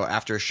you could go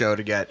after a show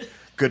to get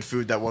good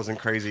food that wasn't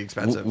crazy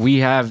expensive. We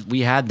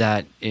had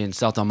that in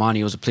South Almani.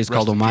 It was a place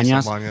called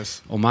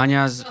Omañas.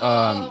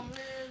 Omañas,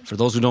 for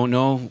those who don't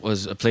know,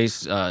 was a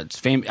place,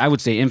 it's I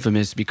would say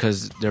infamous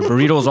because their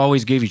burritos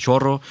always gave you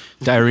chorro,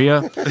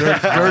 diarrhea.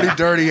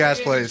 dirty ass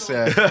place.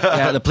 Yeah.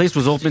 Yeah, the place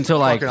was open till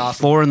like Fucking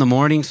awesome. 4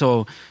 a.m.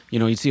 So,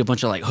 you'd see a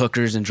bunch of like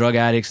hookers and drug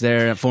addicts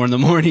there at 4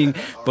 a.m.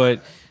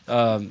 But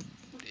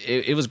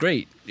it was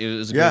great. It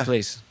was a great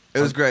place.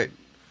 It was great.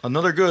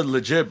 Another good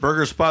legit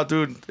burger spot,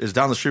 dude, is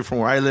down the street from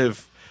where I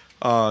live.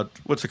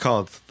 What's it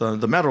called?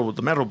 The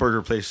metal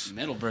burger place.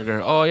 Metal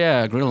burger. Oh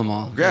yeah, Grill 'em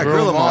All. Yeah,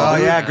 Grill 'em All. Oh,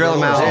 yeah,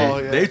 Grill 'em All.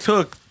 They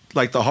took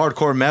like the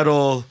hardcore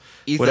metal,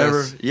 Ethos.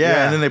 whatever.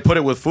 Yeah, and then they put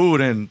it with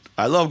food, and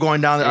I love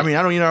going down there. I mean,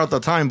 I don't eat it all the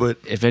time, but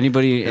If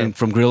anybody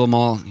from Grill 'em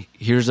All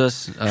hears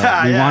us, we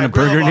Yeah, want a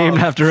Grill 'em burger All. named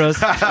after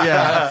us.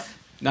 Yeah.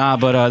 Nah,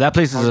 but that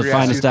place is Hungry a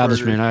fine Ass Youth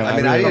establishment. Burger. I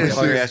mean, I really need love a it.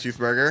 Hungry Ass Youth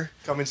Burger.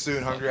 Coming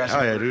soon, hungry ass.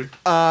 oh yeah, dude.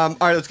 All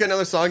right, let's get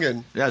another song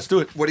in. Yeah, let's do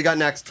it. What do you got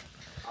next?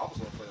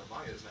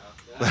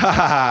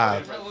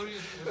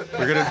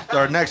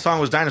 Our next song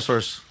was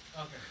Dinosaurs.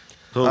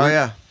 So Oh,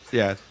 yeah.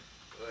 yeah.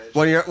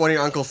 One of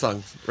your uncle's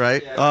songs,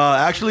 right?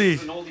 Actually,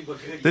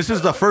 this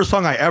is the first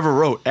song I ever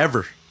wrote,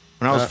 ever.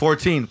 When I was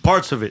 14,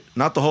 parts of it,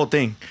 not the whole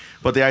thing.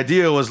 But the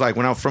idea was like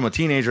when I was from a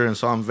teenager, and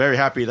so I'm very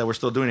happy that we're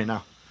still doing it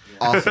now.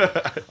 Awesome.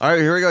 All right,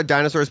 here we go.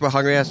 Dinosaurs by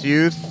Hungry Ass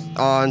Youth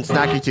on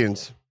Snacky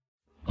Tunes.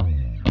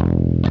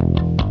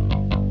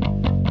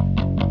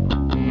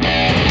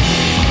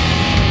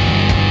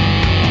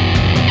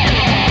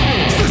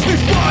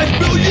 65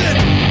 million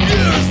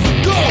years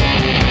ago,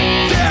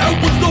 there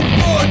was a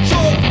bunch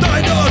of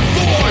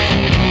dinosaurs.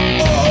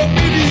 A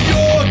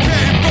meteor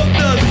came from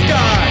the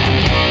sky.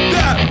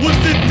 That was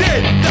the day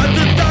that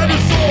the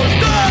dinosaurs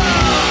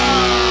died.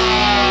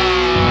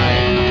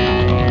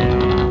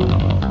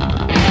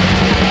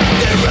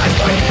 They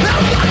rescued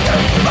their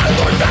mountains,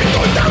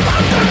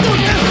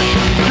 and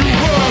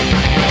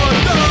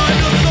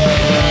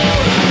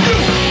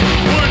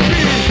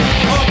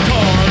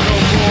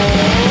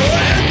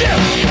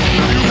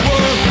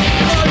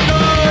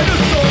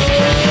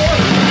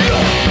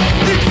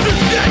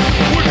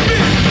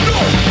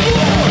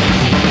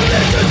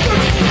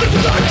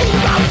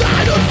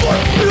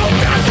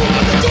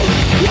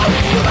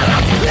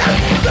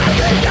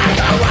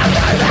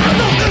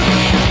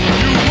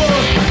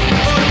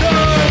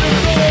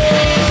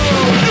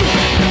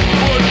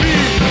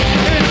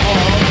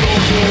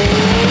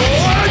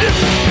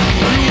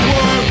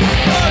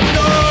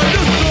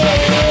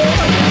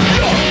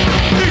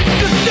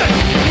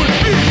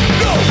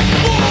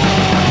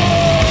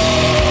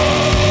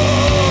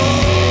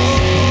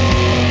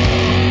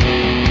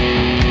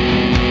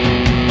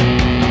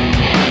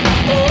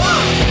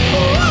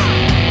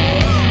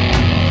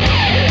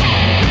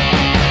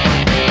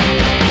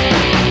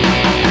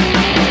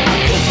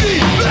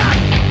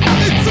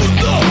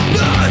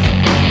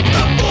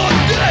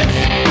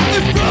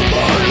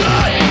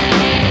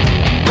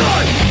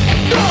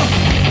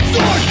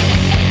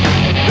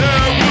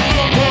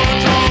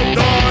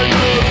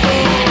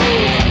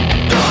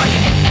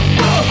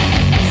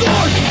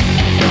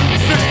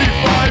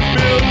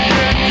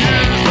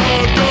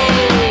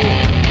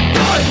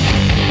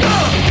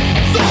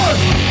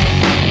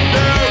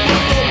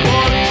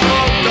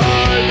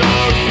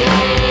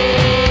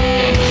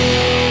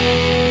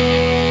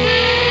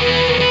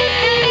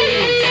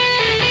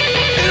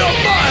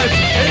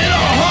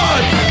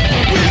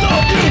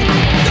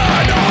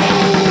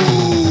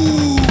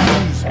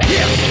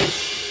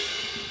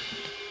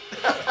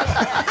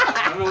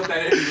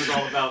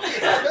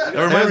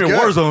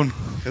Warzone.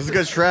 This is a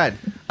good shred.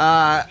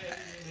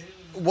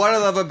 What I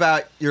love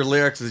about your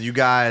lyrics is you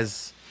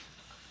guys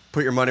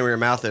put your money where your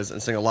mouth is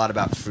and sing a lot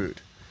about food.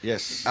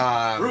 Yes.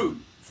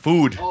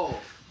 Food.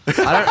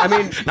 I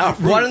mean, Not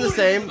fruit. one and the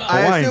same.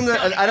 I Hawaiian. assume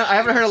that I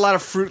haven't heard a lot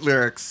of fruit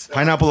lyrics.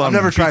 Pineapple on I've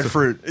never tried pizza.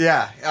 fruit.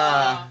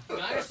 Yeah.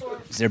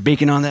 Is there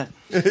bacon on that?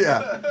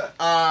 Yeah.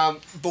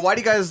 But why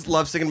do you guys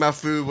love singing about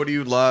food? What do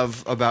you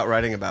love about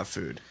writing about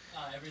food?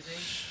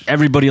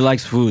 Everybody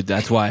likes food.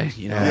 That's why,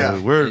 you know. Yeah.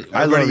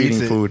 I love Everybody eats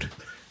eating it. food.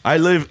 I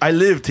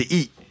live to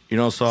eat. You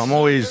know, so I'm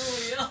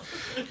always.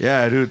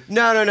 Yeah, dude.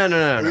 No.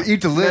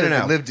 Eat to live No.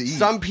 and live to eat.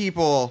 Some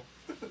people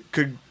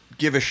could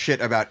give a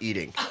shit about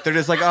eating. They're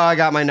just like, oh, I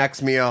got my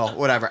next meal,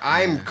 whatever.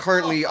 I'm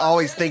currently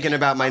always thinking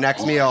about my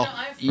next meal.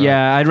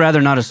 Yeah, I'd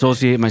rather not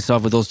associate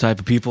myself with those type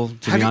of people,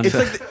 to be honest.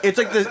 It's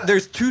like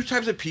there's two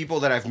types of people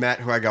that I've met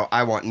who I go,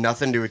 I want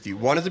nothing to do with you.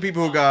 One is the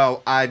people who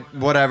go, I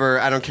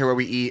don't care what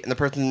we eat, and the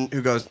person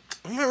who goes,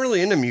 I'm not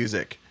really into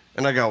music.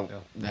 And I go,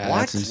 Yeah, what?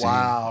 that's insane.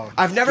 Wow.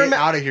 I've never Get met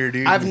out of here,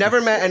 dude. I've never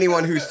met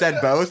anyone who said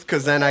both,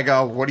 because then I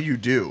go, what do you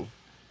do?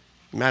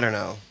 I don't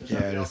know. Yeah,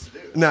 it is.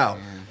 No.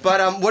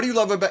 But what do you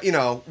love about,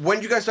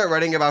 when you guys start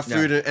writing about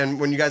food and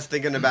when you guys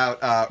thinking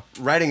about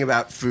writing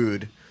about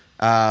food,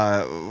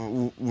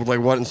 like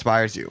what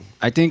inspires you?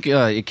 I think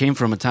it came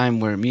from a time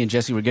where me and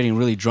Jesse were getting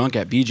really drunk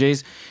at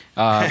BJ's.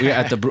 We were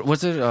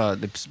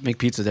at they make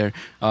pizza there.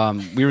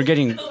 We were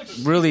getting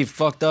really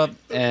fucked up,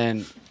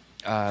 and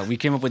we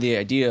came up with the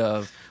idea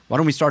of, why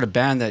don't we start a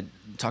band that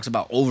talks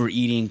about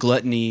overeating,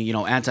 gluttony,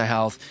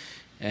 anti-health.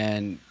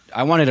 And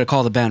I wanted to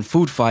call the band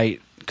Food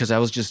Fight, because I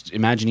was just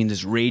imagining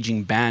this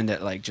raging band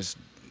that just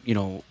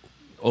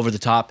over the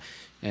top.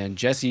 And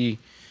Jesse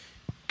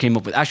came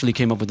up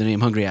with the name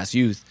Hungry Ass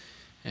Youth.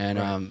 And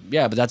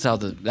but that's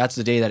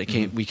the day that it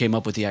came. We came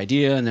up with the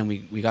idea, and then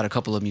we got a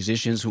couple of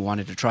musicians who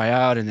wanted to try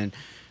out, and then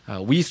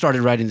we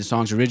started writing the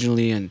songs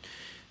originally, and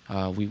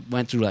we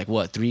went through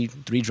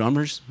three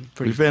drummers.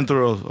 We've been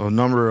through a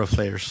number of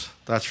players,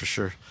 that's for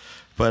sure.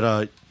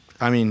 But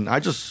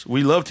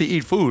we love to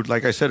eat food.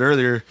 Like I said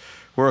earlier,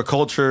 we're a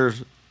culture.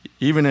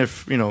 Even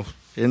if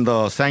in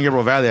the San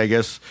Gabriel Valley, I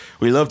guess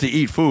we love to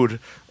eat food.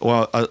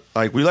 Well,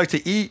 we like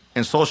to eat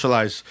and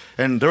socialize.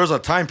 And there was a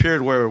time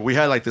period where we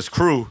had this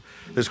crew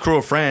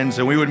of friends,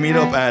 and we would meet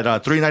up at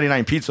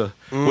 399 Pizza,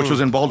 which was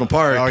in Baldwin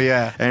Park. Oh,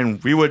 yeah.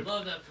 And we would.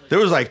 There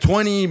was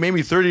 20,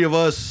 maybe 30 of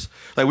us.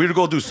 We would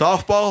go do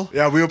softball.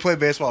 Yeah, we would play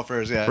baseball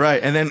first. Yeah.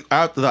 Right, and then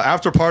the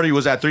after party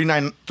was at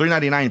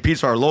 399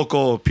 Pizza, our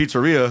local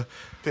pizzeria.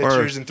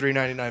 Pitchers and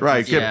 $3.99.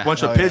 Right, get a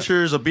bunch of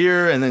pitchers, a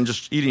beer, and then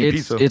just eating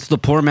pizza. It's the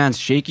poor man's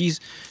Shakey's.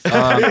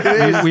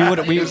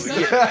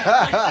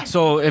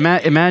 So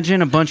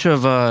imagine a bunch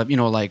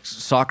of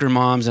soccer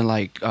moms and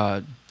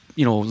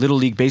little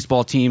league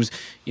baseball teams,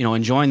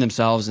 enjoying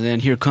themselves, and then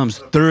here comes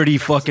 30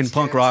 fucking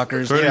punk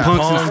rockers,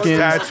 punks and skins,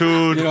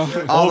 tattooed,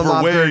 all the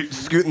moms are overweight,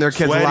 scooting their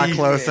kids a lot sweaty.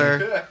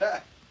 closer.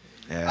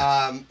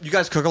 Yeah. You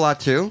guys cook a lot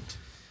too?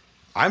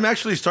 I'm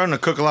actually starting to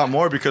cook a lot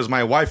more because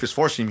my wife is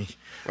forcing me.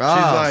 Oh.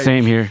 She's like,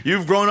 Same here.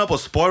 You've grown up a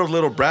spoiled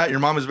little brat. Your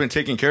mom has been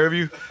taking care of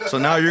you, so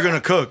now you're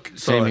gonna cook.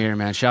 So, Same here,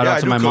 man. Shout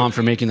out to my mom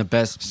for making the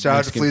best. Shout out to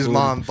Mexican Flea's food.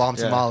 mom, Bomb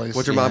Tamales.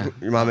 What's your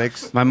mom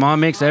makes? My mom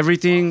makes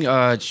everything.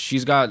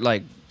 She's got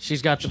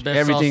She's got the best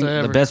everything, salsa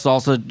ever. the best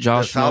salsa.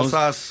 Josh knows.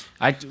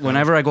 Salsas.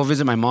 Whenever I go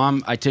visit my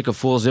mom, I take a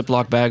full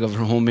Ziploc bag of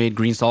her homemade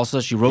green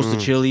salsa. She roasts the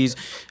chilies.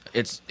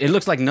 It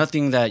looks like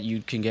nothing that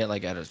you can get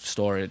at a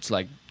store. It's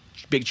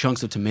big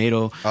chunks of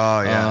tomato.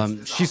 Oh yeah.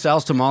 She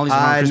sells tamales.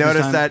 around I Christmas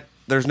noticed time. that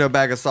there's no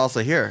bag of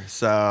salsa here,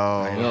 so.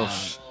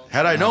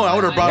 Had I known, I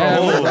would have brought a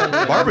whole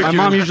barbecue. My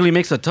mom usually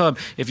makes a tub.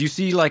 If you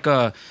see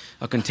a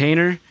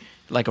container,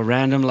 a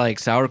random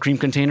sour cream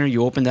container,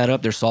 you open that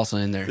up, there's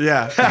salsa in there.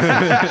 Yeah.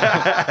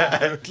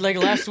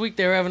 Last week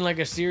they were having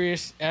a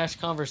serious ass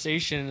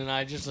conversation, and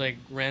I just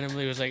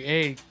randomly was like,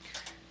 "Hey,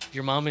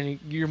 your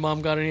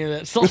mom got any of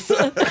that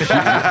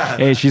salsa?"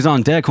 Hey, she's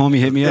on deck, homie.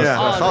 Hit me up. Yeah.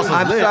 Oh,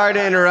 I'm sorry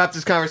to interrupt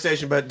this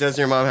conversation, but does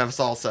your mom have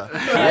salsa?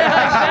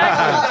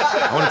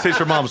 I want to taste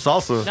your mom's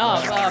salsa. No,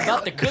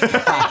 about the cooking.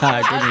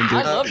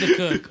 I love to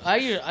cook.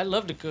 I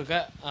love to cook.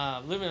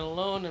 Living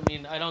alone,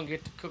 I don't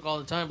get to cook all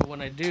the time, but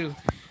when I do,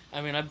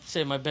 I'd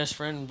say my best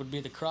friend would be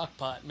the crock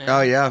pot, man.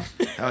 Oh yeah.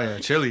 Oh yeah,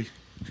 chili.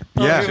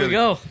 Oh, Yeah. here we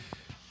go.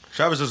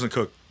 Travis doesn't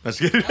cook. That's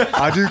good.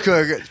 I do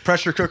cook.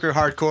 Pressure cooker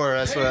hardcore.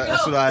 That's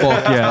what I.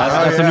 Fuck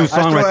yeah, that's a new song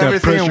I throw right there.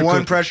 everything Pressure in one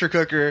cooker. pressure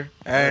cooker,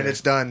 and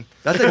it's done.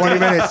 That's 20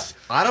 minutes.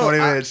 I don't 20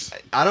 minutes.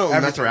 I don't mess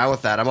Everything. around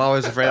with that. I'm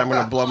always afraid I'm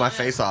gonna blow my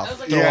face off.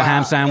 Throw a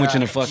ham sandwich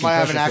in a fucking Might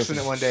have an pressure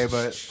accident one day,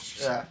 but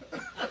yeah.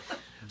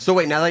 So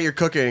wait, now that you're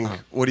cooking,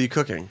 what are you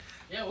cooking?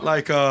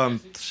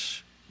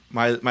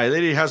 My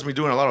lady has me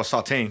doing a lot of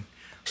sauteing.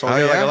 So Oh,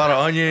 I get yeah? a lot of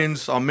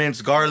onions, I'll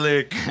mince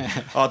garlic,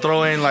 I'll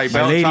throw in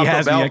bell, lady chopped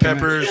has up me, I bell can-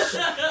 peppers,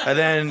 and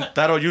then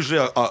that'll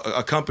usually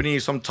accompany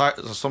some type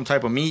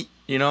of meat,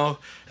 and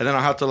then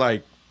I'll have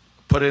to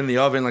put it in the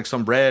oven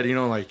some bread,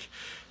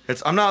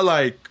 I'm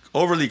not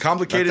overly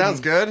complicated. That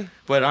sounds good.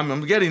 But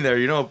I'm getting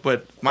there,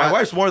 But my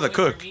wife's more the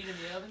cook,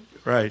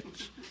 right?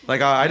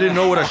 I didn't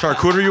know what a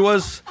charcuterie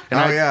was, and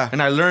Oh, yeah.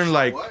 and I learned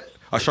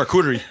a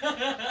charcuterie,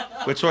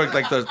 which were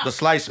like the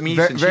sliced meats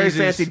and Very cheeses.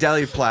 fancy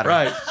deli platter.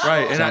 Right.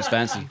 And Sounds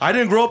fancy. I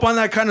didn't grow up on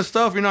that kind of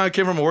stuff. You know, I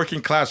came from a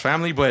working class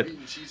family, but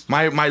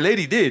my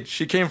lady did.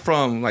 She came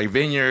from like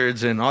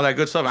vineyards and all that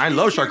good stuff. And I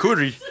love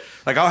charcuterie.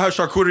 Like, I'll have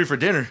charcuterie for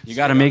dinner. You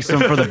got to make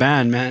some for the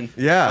band, man.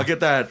 Yeah. I'll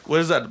get that. What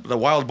is that? The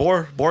wild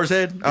boar? Boar's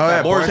head? Get Oh, that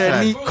yeah, boar's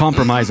head meat.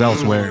 Compromise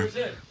elsewhere.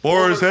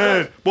 Boar's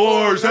head.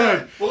 Boar's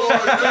head.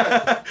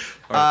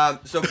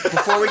 So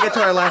before we get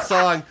to our last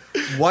song,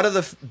 one of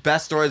the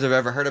best stories I've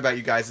ever heard about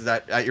you guys is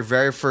that at your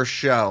very first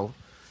show,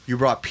 you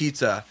brought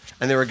pizza,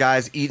 and there were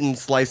guys eating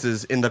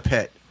slices in the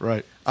pit.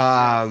 Right.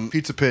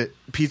 Pizza Pit.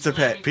 Pizza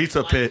pit.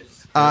 Pizza pit.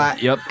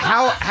 Yep.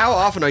 How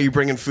often are you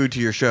bringing food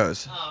to your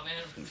shows?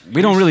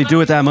 We don't really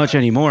do it that much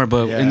anymore,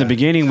 but in the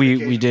beginning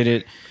we did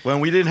it. When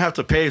we didn't have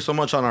to pay so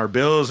much on our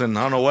bills and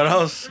I don't know what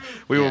else,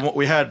 we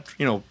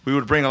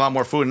would bring a lot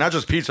more food. Not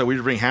just pizza, we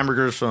would bring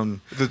hamburgers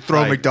from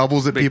Throw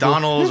McDoubles at people.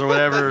 McDonald's or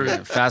whatever.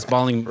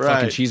 Fastballing Right.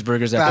 fucking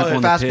cheeseburgers at people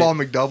in the pit. Fastball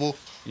McDouble.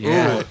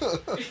 Yeah.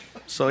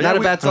 So Not a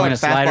bad song. Throwing a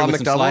slider Fastball with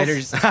some McDoubles.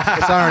 sliders.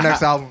 It's on our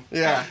next album.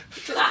 Yeah.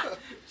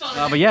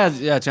 But yeah,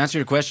 to answer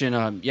your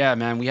question, yeah,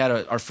 man, we had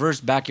our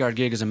first backyard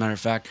gig. As a matter of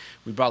fact,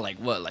 we brought like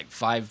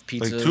 5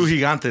 pizzas, Like 2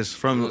 gigantes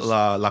from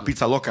La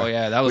Pizza Loca. Oh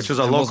yeah, that was which is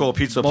a the local most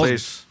pizza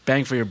place.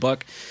 Bang for your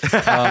buck.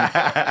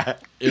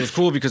 It was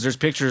cool because there's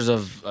pictures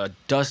of a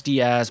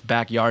dusty ass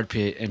backyard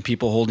pit and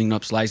people holding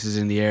up slices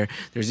in the air.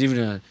 There's even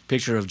a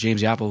picture of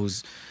James Yapple,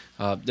 who's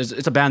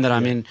it's a band that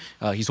I'm in.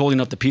 He's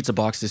holding up the pizza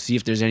box to see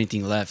if there's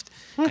anything left,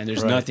 and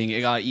there's nothing.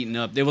 It got eaten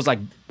up. It was like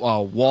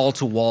wall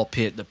to wall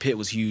pit. The pit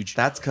was huge.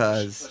 That's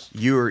because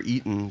you were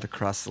eating the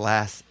crust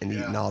last and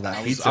eating all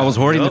that pizza. I was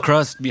hoarding the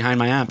crust behind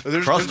my amp.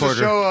 There's a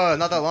show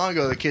not that long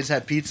ago. The kids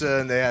had pizza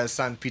and they had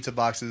signed pizza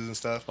boxes and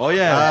stuff. Oh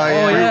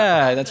yeah. Oh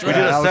yeah, that's right.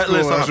 We did a that was set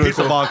list cool. on That a was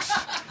pizza really box.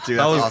 Dude,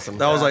 that that's was awesome.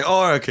 That was like,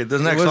 oh, okay,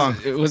 this next song.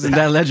 It wasn't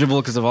that legible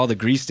because of all the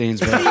grease stains,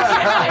 but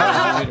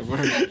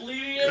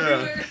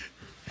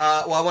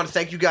Well, I want to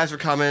thank you guys for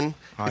coming.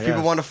 If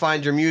people want to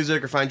find your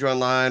music or find you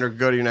online or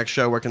go to your next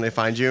show, where can they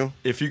find you?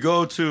 If you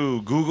go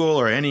to Google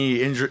or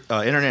any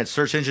internet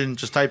search engine,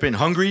 just type in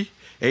Hungry,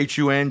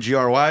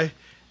 HUNGRY,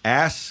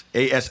 Ass,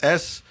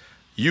 ASS,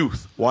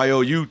 Youth,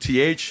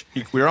 YOUTH.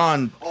 We're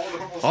on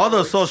all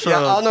the social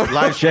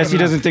live. Jesse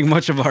doesn't think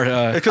much of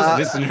our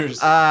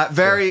listeners.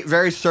 Very,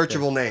 very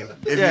searchable name.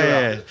 If you will.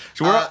 Yeah.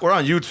 So we're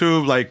on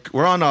YouTube. Like we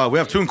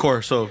have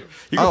TuneCore, so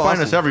you can find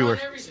us everywhere.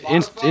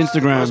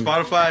 Instagram,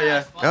 Spotify.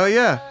 Yeah. Oh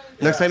yeah.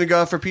 Next time you go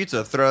out for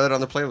pizza, throw that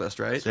on the playlist,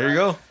 right? There you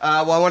go.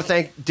 Well, I want to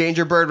thank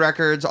Danger Bird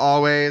Records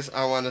always.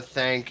 I want to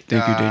thank you,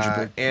 Danger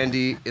Bird.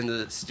 Andy in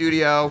the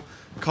studio,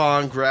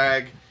 Kong,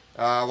 Greg.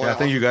 I want to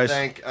thank you guys.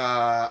 Thank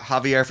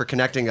Javier for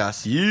connecting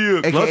us.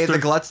 Yeah, AKA the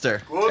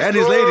Glutster. And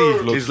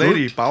his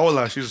lady,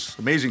 Paola. She's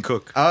an amazing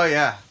cook. Oh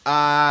yeah.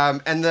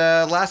 And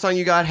the last song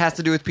you got has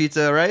to do with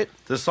pizza, right?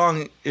 This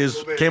song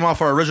came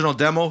off our original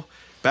demo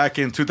back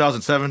in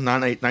 2007,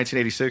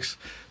 1986.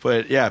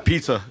 But yeah,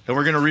 pizza, and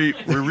we're gonna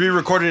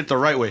re-recorded it the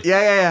right way.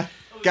 Yeah.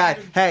 Guy,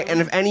 hey,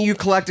 and if any of you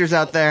collectors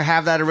out there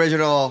have that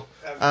original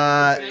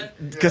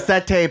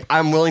cassette tape,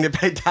 I'm willing to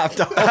pay top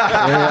dollar.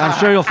 I'm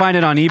sure you'll find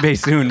it on eBay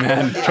soon,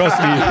 man. Trust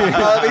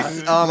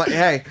me.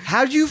 Hey,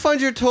 how'd you fund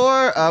your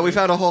tour? We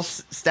found a whole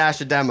stash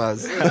of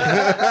demos.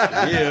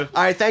 Yeah.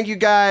 All right, thank you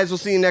guys. We'll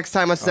see you next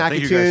time on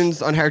Snacky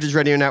Tunes on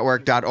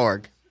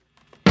heritageradionetwork.org.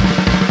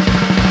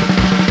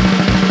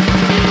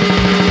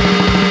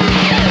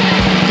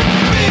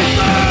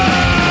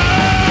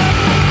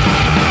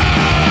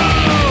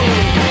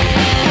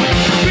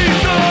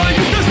 Pizza,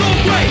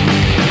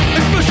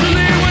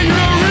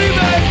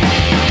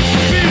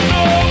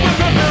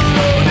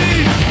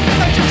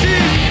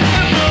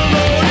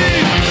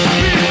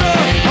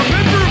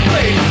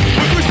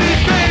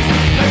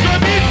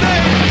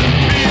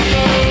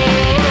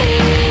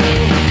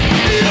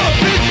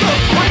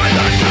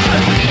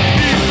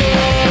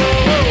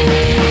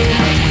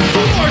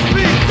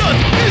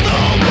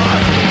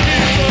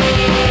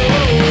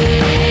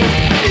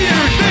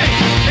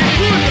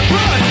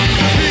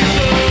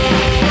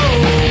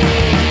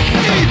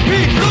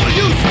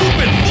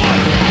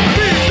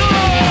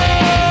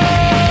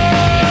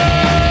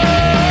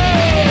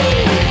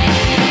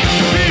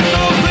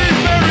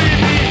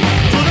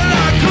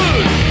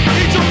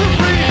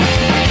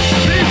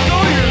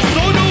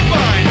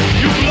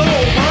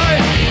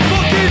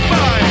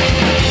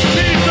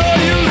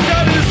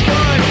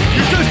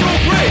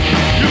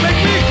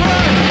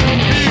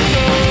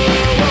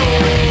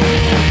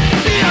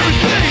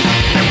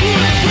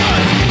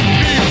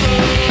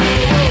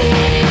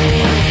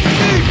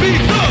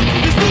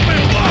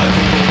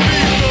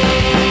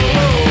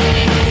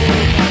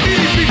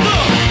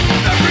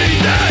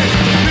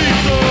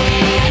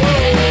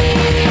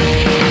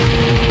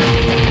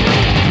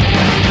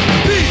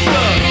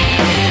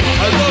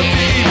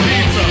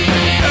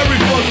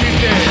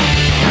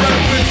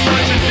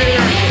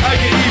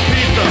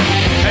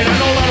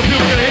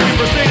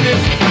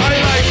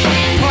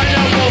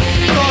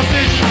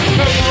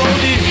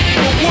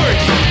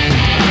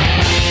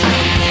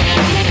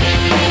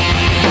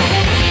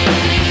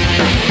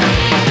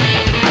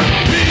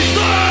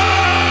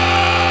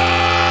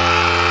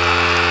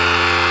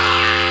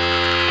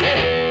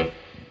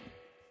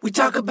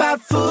 talk about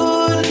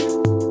food.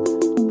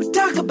 We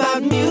talk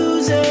about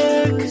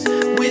music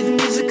with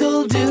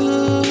musical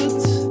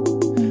dudes.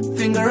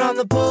 Finger on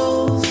the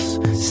pulse,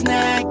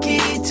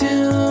 snacky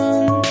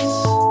tunes.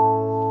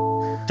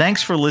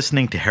 Thanks for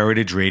listening to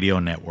Heritage Radio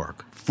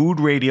Network,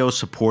 food radio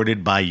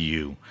supported by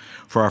you.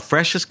 For our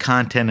freshest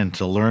content and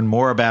to learn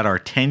more about our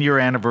 10-year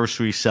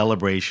anniversary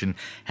celebration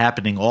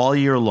happening all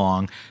year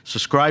long,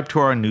 subscribe to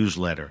our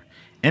newsletter.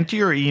 Enter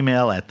your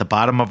email at the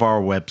bottom of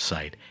our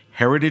website,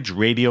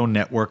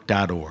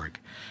 heritageradionetwork.org.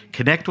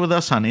 Connect with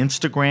us on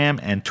Instagram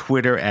and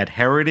Twitter at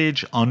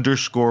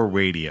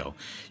heritage_radio.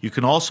 You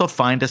can also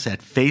find us at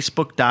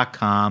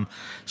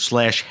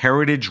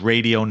facebook.com/Heritage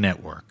Radio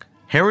Network.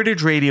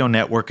 Heritage Radio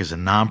Network is a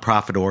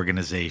nonprofit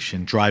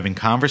organization driving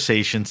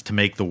conversations to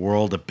make the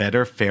world a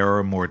better,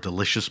 fairer, more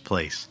delicious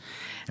place.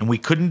 And we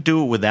couldn't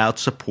do it without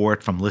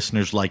support from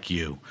listeners like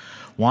you.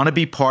 Want to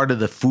be part of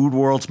the food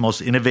world's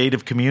most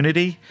innovative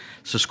community?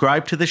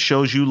 Subscribe to the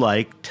shows you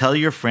like, tell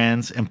your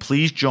friends, and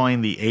please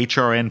join the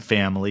HRN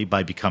family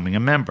by becoming a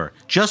member.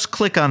 Just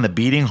click on the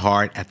beating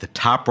heart at the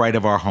top right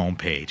of our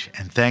homepage.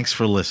 And thanks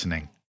for listening.